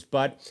mid-30s.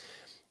 But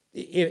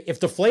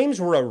if the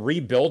Flames were a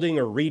rebuilding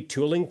or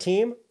retooling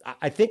team,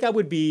 I think I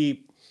would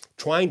be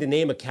trying to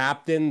name a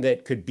captain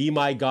that could be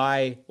my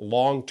guy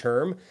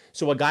long-term.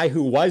 So a guy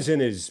who was in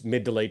his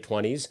mid to late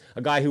 20s,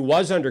 a guy who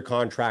was under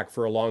contract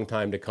for a long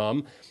time to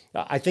come.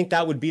 I think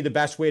that would be the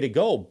best way to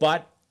go.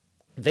 But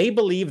they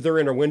believe they're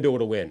in a window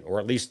to win, or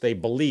at least they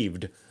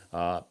believed,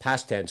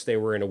 past tense, they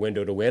were in a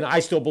window to win. I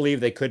still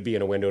believe they could be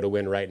in a window to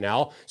win right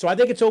now. So I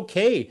think it's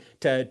okay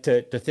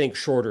to think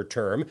shorter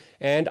term.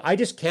 And I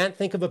just can't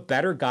think of a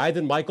better guy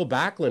than Michael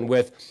Backlund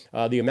with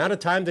the amount of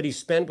time that he's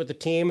spent with the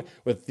team,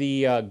 with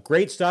the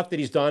great stuff that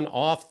he's done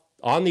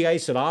on the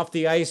ice and off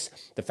the ice,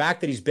 the fact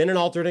that he's been an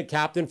alternate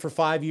captain for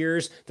 5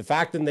 years, the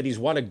fact that he's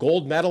won a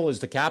gold medal as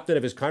the captain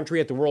of his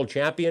country at the World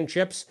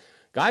Championships.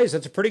 Guys,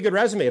 that's a pretty good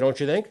resume, don't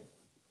you think?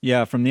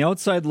 Yeah, from the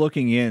outside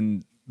looking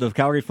in, the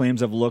Calgary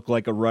Flames have looked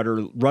like a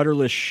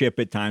rudderless ship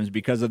at times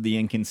because of the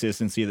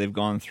inconsistency they've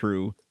gone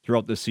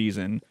throughout the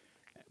season.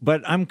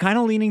 But I'm kind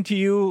of leaning to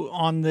you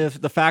on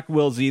the fact,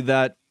 Wilsey,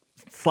 that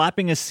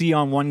slapping a C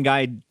on one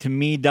guy, to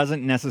me,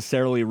 doesn't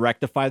necessarily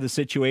rectify the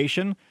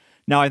situation.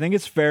 Now, I think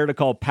it's fair to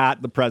call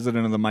Pat the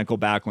president of the Michael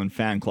Backlund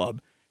fan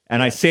club.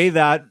 And yes. I say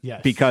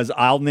that because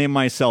I'll name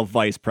myself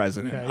vice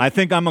president. Okay. I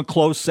think I'm a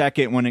close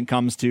second when it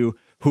comes to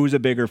who's a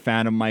bigger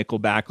fan of Michael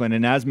Backlund.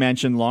 And as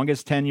mentioned,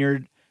 longest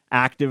tenured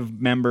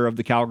active member of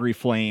the Calgary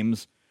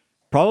Flames,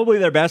 probably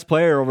their best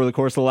player over the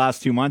course of the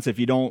last 2 months. If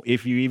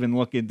you even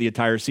look at the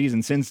entire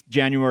season, since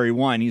January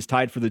 1, he's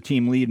tied for the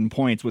team lead in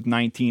points with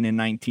 19 in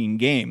 19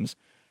 games.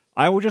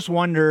 I would just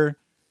wonder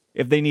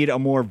if they need a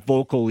more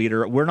vocal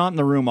leader. We're not in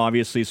the room,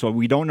 obviously, so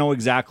we don't know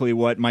exactly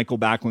what Michael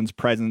Backlund's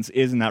presence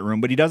is in that room,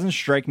 but he doesn't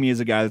strike me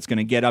as a guy that's going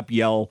to get up,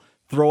 yell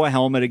throw a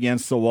helmet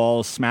against the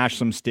wall, smash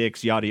some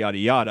sticks, yada, yada,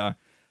 yada.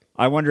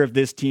 I wonder if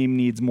this team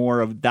needs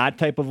more of that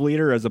type of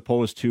leader as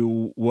opposed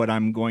to what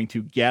I'm going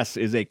to guess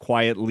is a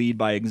quiet lead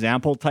by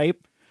example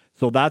type.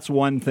 So that's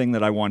one thing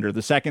that I wonder.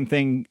 The second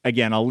thing,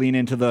 again, I'll lean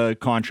into the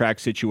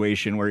contract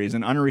situation where he's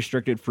an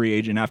unrestricted free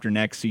agent after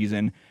next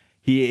season.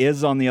 He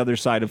is on the other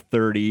side of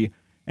 30.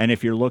 And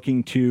if you're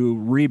looking to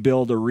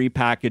rebuild or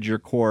repackage your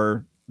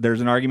core,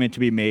 there's an argument to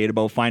be made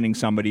about finding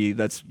somebody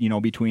that's,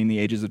 between the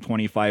ages of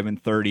 25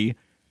 and 30.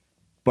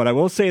 But I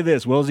will say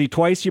this, Wilsey,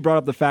 twice you brought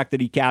up the fact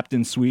that he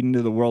captained Sweden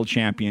to the World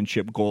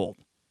Championship gold.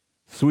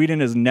 Sweden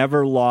has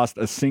never lost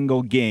a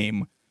single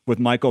game with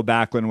Michael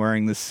Backlund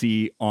wearing the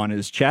C on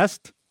his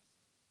chest.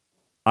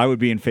 I would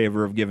be in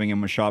favor of giving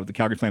him a shot with the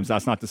Calgary Flames.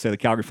 That's not to say the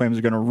Calgary Flames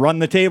are going to run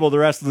the table the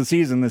rest of the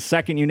season the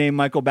second you name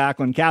Michael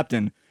Backlund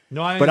captain.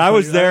 No, I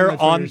was there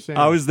on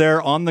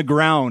the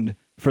ground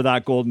for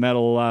that gold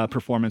medal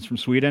performance from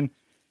Sweden.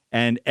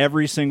 And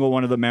every single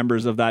one of the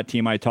members of that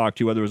team I talked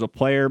to, whether it was a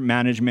player,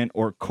 management,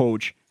 or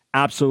coach,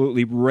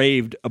 absolutely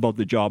raved about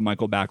the job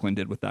Michael Backlund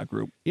did with that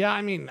group. Yeah,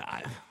 I mean,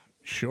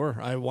 sure.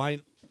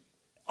 Why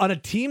on a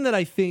team that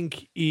I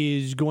think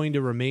is going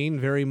to remain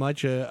very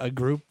much a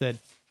group that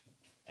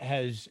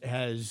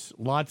has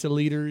lots of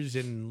leaders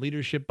and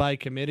leadership by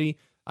committee,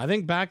 I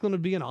think Backlund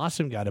would be an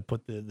awesome guy to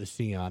put the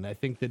C on. I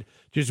think that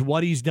just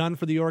what he's done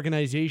for the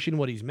organization,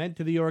 what he's meant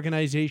to the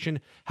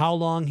organization, how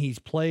long he's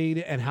played,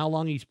 and how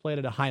long he's played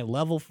at a high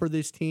level for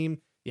this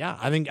team. Yeah,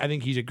 I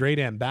think he's a great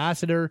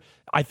ambassador.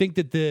 I think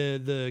that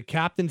the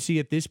captaincy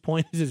at this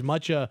point is as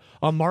much a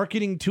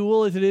marketing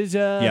tool as it is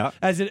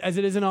as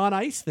it is an on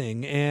ice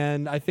thing.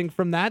 And I think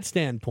from that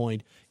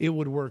standpoint, it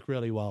would work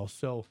really well.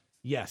 So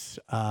yes,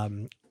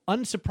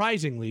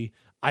 unsurprisingly,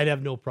 I'd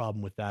have no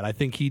problem with that. I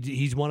think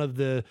he's one of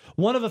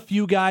the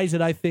few guys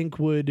that I think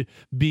would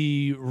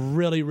be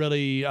really,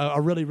 really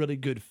a really, really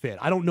good fit.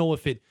 I don't know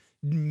if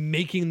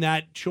making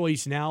that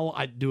choice now,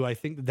 I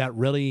think that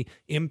really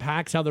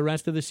impacts how the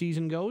rest of the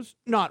season goes?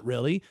 Not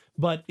really.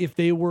 But if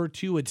they were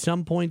to at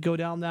some point go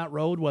down that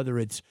road, whether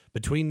it's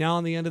between now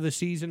and the end of the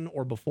season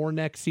or before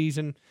next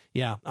season,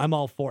 yeah, I'm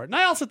all for it. And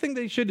I also think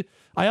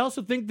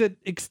that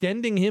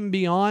extending him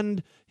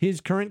beyond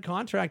his current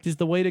contract is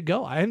the way to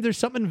go. I think there's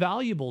something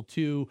valuable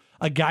to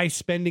a guy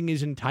spending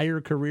his entire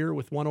career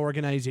with one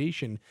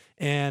organization.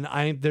 And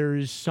I think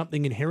there's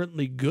something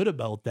inherently good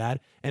about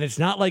that. And it's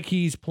not like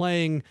he's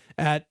playing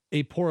at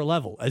a poor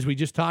level, as we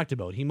just talked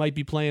about. He might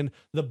be playing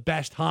the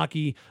best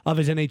hockey of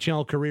his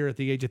NHL career at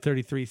the age of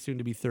 33, soon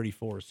to be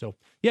 34. So,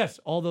 yes,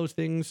 all those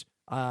things,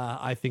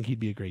 I think he'd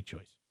be a great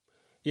choice.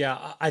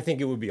 Yeah, I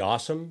think it would be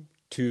awesome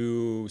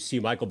to see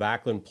Michael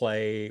Backlund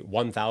play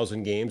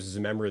 1,000 games as a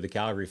member of the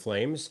Calgary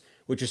Flames,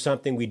 which is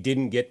something we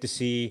didn't get to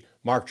see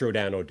Mark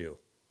Giordano do.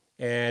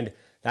 And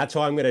that's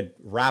how I'm going to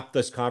wrap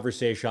this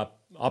conversation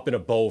up in a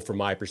bow from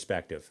my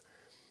perspective.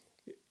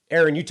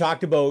 Aaron, you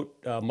talked about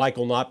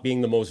Michael not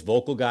being the most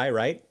vocal guy,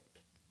 right?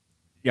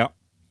 Yeah.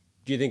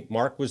 Do you think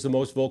Mark was the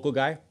most vocal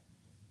guy?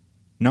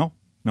 No,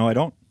 I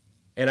don't.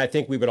 And I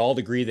think we would all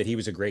agree that he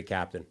was a great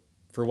captain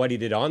for what he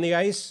did on the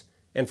ice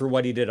and for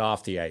what he did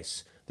off the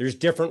ice. There's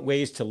different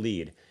ways to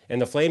lead. And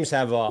the Flames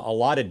have a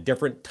lot of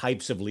different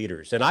types of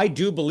leaders. And I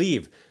do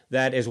believe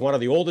that as one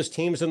of the oldest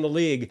teams in the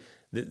league,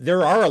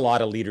 there are a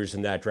lot of leaders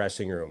in that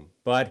dressing room.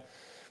 But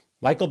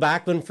Michael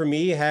Backlund, for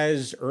me,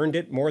 has earned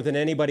it more than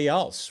anybody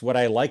else. Would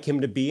I like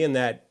him to be in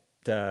that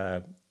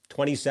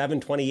 27,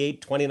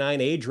 28,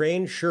 29 age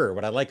range? Sure.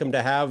 Would I like him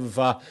to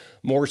have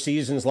more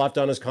seasons left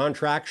on his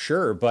contract?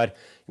 Sure. But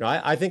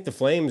I think the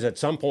Flames at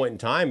some point in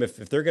time, if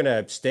they're going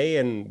to stay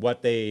in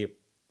what they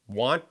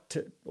want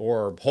to,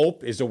 or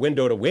hope is a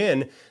window to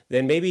win,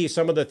 then maybe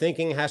some of the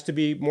thinking has to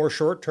be more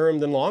short-term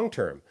than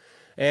long-term.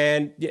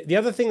 And the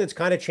other thing that's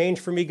kind of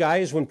changed for me,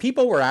 guys, when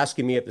people were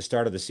asking me at the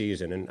start of the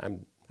season,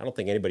 and I don't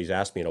think anybody's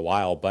asked me in a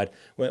while, but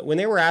when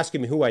they were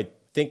asking me who I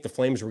think the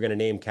Flames were going to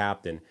name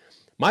captain,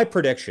 my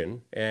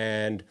prediction,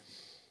 and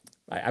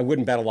I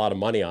wouldn't bet a lot of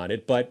money on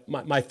it, but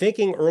my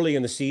thinking early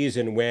in the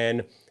season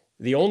when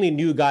the only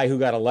new guy who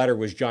got a letter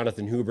was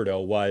Jonathan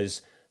Huberdeau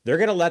was they're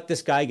going to let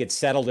this guy get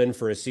settled in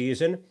for a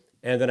season,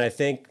 and then I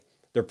think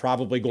they're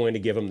probably going to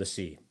give him the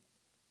C.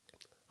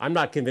 I'm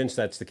not convinced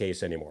that's the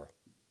case anymore.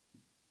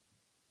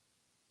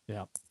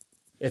 Yeah.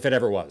 If it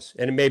ever was.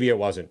 And maybe it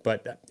wasn't.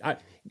 But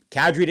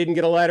Kadri didn't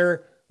get a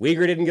letter.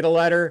 Uyghur didn't get a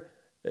letter.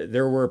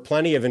 There were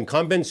plenty of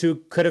incumbents who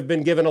could have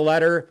been given a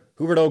letter.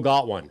 Huberdeau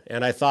got one.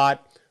 And I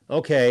thought,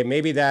 okay,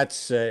 maybe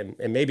that's, and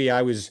maybe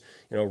I was,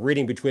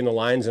 reading between the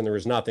lines and there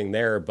was nothing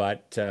there.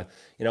 But,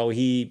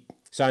 he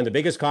signed the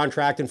biggest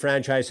contract in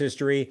franchise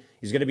history.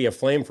 He's going to be a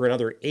Flame for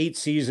another 8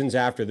 seasons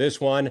after this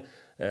one.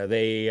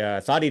 They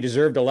thought he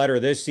deserved a letter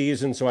this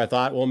season. So I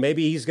thought, well,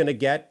 maybe he's going to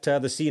get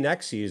the C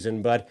next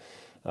season. But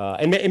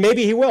and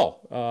maybe he will.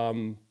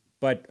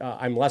 But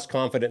I'm less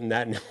confident in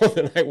that now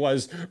than I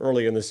was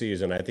early in the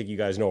season. I think you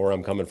guys know where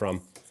I'm coming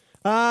from.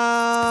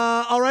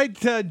 All right,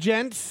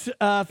 gents.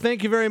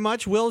 Thank you very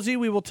much. Wilsey,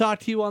 we will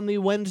talk to you on the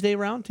Wednesday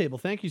roundtable.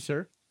 Thank you,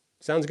 sir.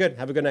 Sounds good.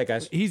 Have a good night,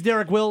 guys. He's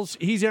Derek Wills.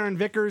 He's Aaron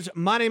Vickers.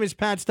 My name is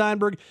Pat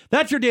Steinberg.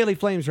 That's your Daily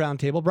Flames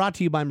Roundtable, brought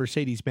to you by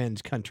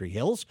Mercedes-Benz Country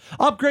Hills.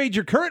 Upgrade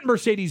your current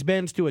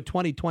Mercedes-Benz to a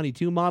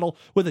 2022 model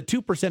with a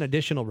 2%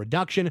 additional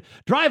reduction.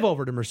 Drive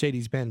over to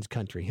Mercedes-Benz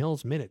Country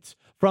Hills, minutes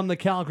from the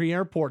Calgary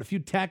airport. A few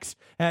texts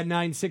at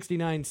 960.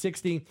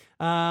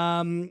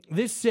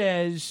 This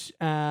says...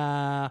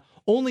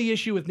 only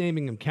issue with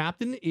naming him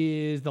captain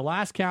is the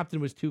last captain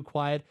was too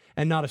quiet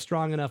and not a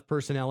strong enough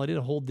personality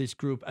to hold this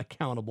group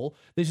accountable.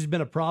 This has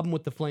been a problem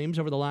with the Flames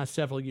over the last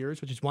several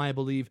years, which is why I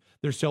believe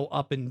they're so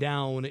up and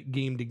down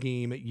game to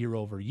game, year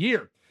over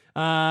year.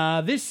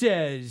 This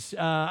says,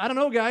 I don't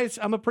know, guys.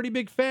 I'm a pretty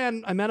big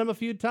fan. I met him a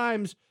few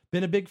times.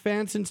 Been a big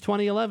fan since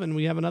 2011.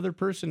 We have another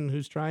person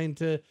who's trying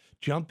to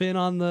jump in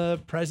on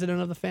the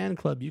president of the fan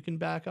club. You can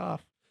back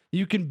off.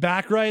 You can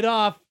back right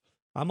off.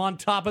 I'm on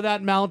top of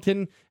that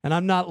mountain, and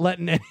I'm not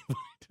letting anybody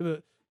to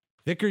the...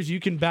 Vickers, you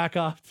can back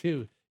off,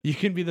 too. You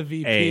can be the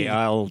VP.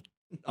 Hey,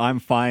 I'm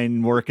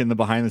fine working the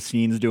behind the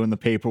scenes, doing the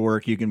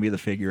paperwork. You can be the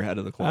figurehead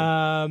of the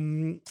club.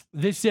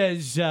 This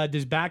says,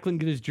 does Backlund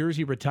get his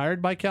jersey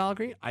retired by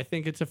Calgary? I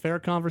think it's a fair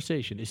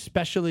conversation,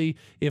 especially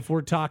if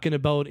we're talking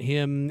about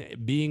him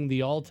being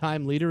the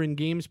all-time leader in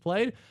games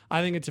played.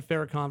 I think it's a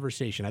fair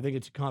conversation. I think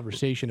it's a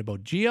conversation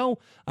about Gio.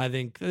 I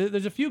think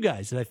there's a few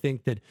guys that I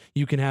think that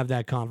you can have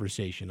that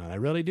conversation on. I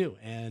really do.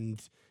 And...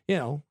 you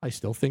know, I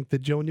still think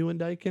that Joe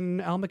Nieuwendyk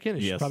and Al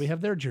McInnes should probably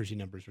have their jersey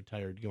numbers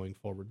retired going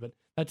forward. But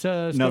that's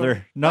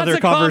another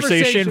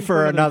conversation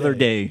for another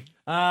day.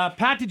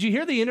 Pat, did you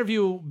hear the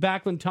interview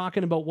Backlund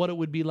talking about what it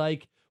would be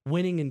like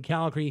winning in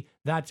Calgary?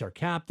 That's our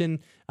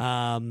captain.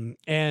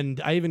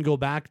 And I even go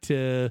back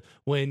to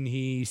when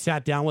he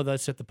sat down with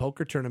us at the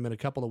poker tournament a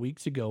couple of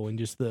weeks ago, and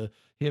just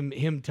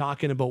him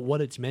talking about what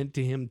it's meant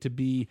to him to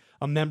be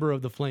a member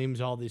of the Flames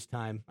all this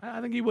time.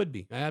 I think he would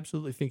be. I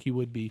absolutely think he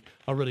would be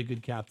a really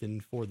good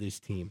captain for this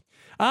team.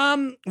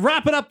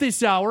 Wrapping up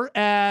this hour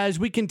as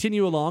we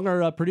continue along.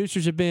 Our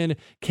producers have been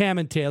Cam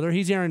and Taylor.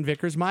 He's Aaron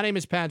Vickers. My name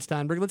is Pat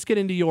Steinberg. Let's get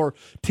into your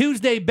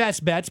Tuesday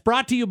best bets,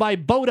 brought to you by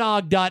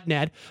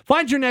Bodog.net.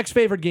 Find your next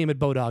favorite game at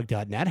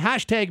Bodog.net.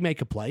 Hashtag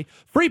make a play.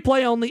 Free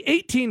play only,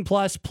 18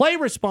 plus. Play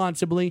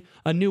responsibly.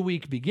 A new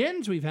week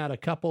begins. We've had a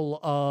couple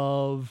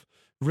of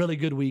really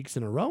good weeks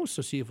in a row,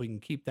 so see if we can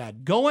keep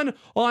that going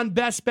on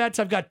best bets.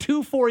 I've got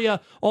two for you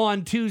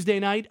on Tuesday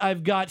night.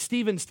 I've got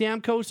Steven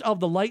Stamkos of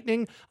the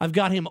Lightning. I've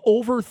got him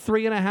over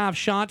 3.5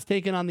 shots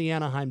taken on the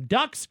Anaheim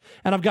Ducks.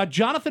 And I've got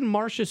Jonathan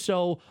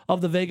Marchessault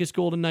of the Vegas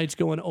Golden Knights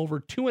going over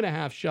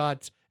 2.5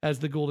 shots as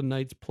the Golden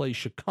Knights play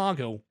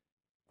Chicago,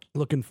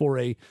 looking for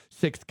a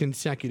 6th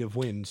consecutive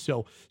win.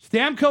 So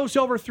Stamkos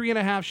over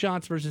 3.5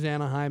 shots versus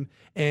Anaheim,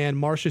 and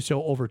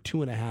Marchessault over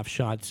 2.5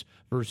 shots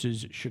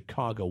versus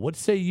Chicago. What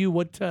say you?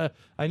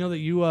 I know that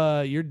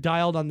you're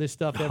dialed on this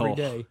stuff every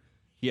day.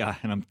 Yeah,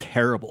 and I'm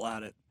terrible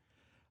at it.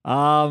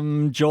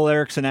 Joel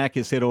Eriksson Ek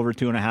has hit over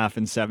 2.5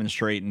 in 7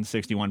 straight and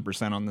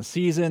 61% on the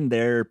season.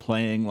 They're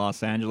playing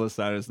Los Angeles.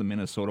 That is the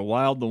Minnesota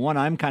Wild. The one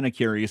I'm kind of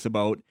curious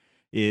about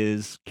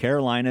is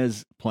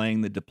Carolina's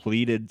playing the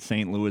depleted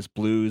St. Louis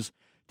Blues.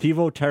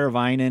 Teuvo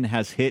Teravainen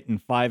has hit in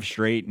 5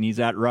 straight, and he's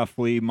at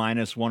roughly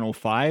minus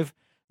 105.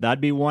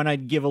 That'd be one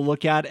I'd give a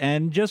look at.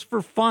 And just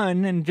for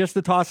fun, and just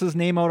to toss his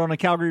name out on a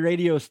Calgary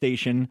radio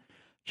station,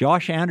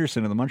 Josh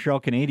Anderson of the Montreal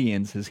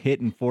Canadiens has hit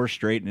in 4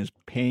 straight and is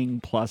paying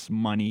plus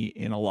money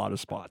in a lot of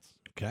spots.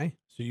 Okay,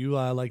 so you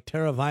like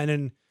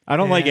Teravainen? I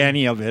don't like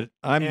any of it.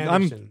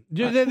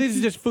 This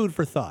is just food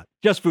for thought.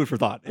 Just food for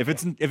thought. If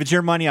it's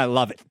your money, I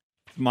love it.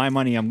 If it's my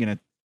money, I'm gonna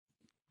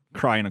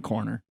cry in a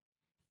corner.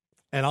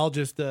 And I'll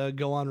just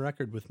go on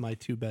record with my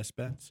 2 best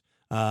bets.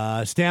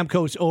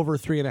 Stamkos over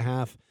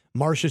 3.5.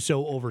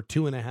 Marchessault over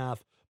 2.5.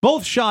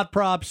 Both shot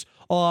props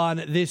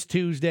on this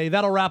Tuesday.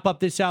 That'll wrap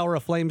up this hour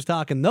of Flames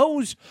Talk. And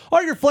those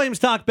are your Flames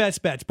Talk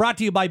best bets, brought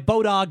to you by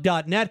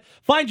Bodog.net.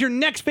 Find your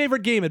next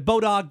favorite game at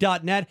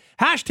Bodog.net.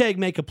 Hashtag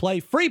make a play.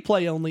 Free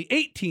play only.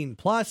 18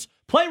 plus.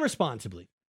 Play responsibly.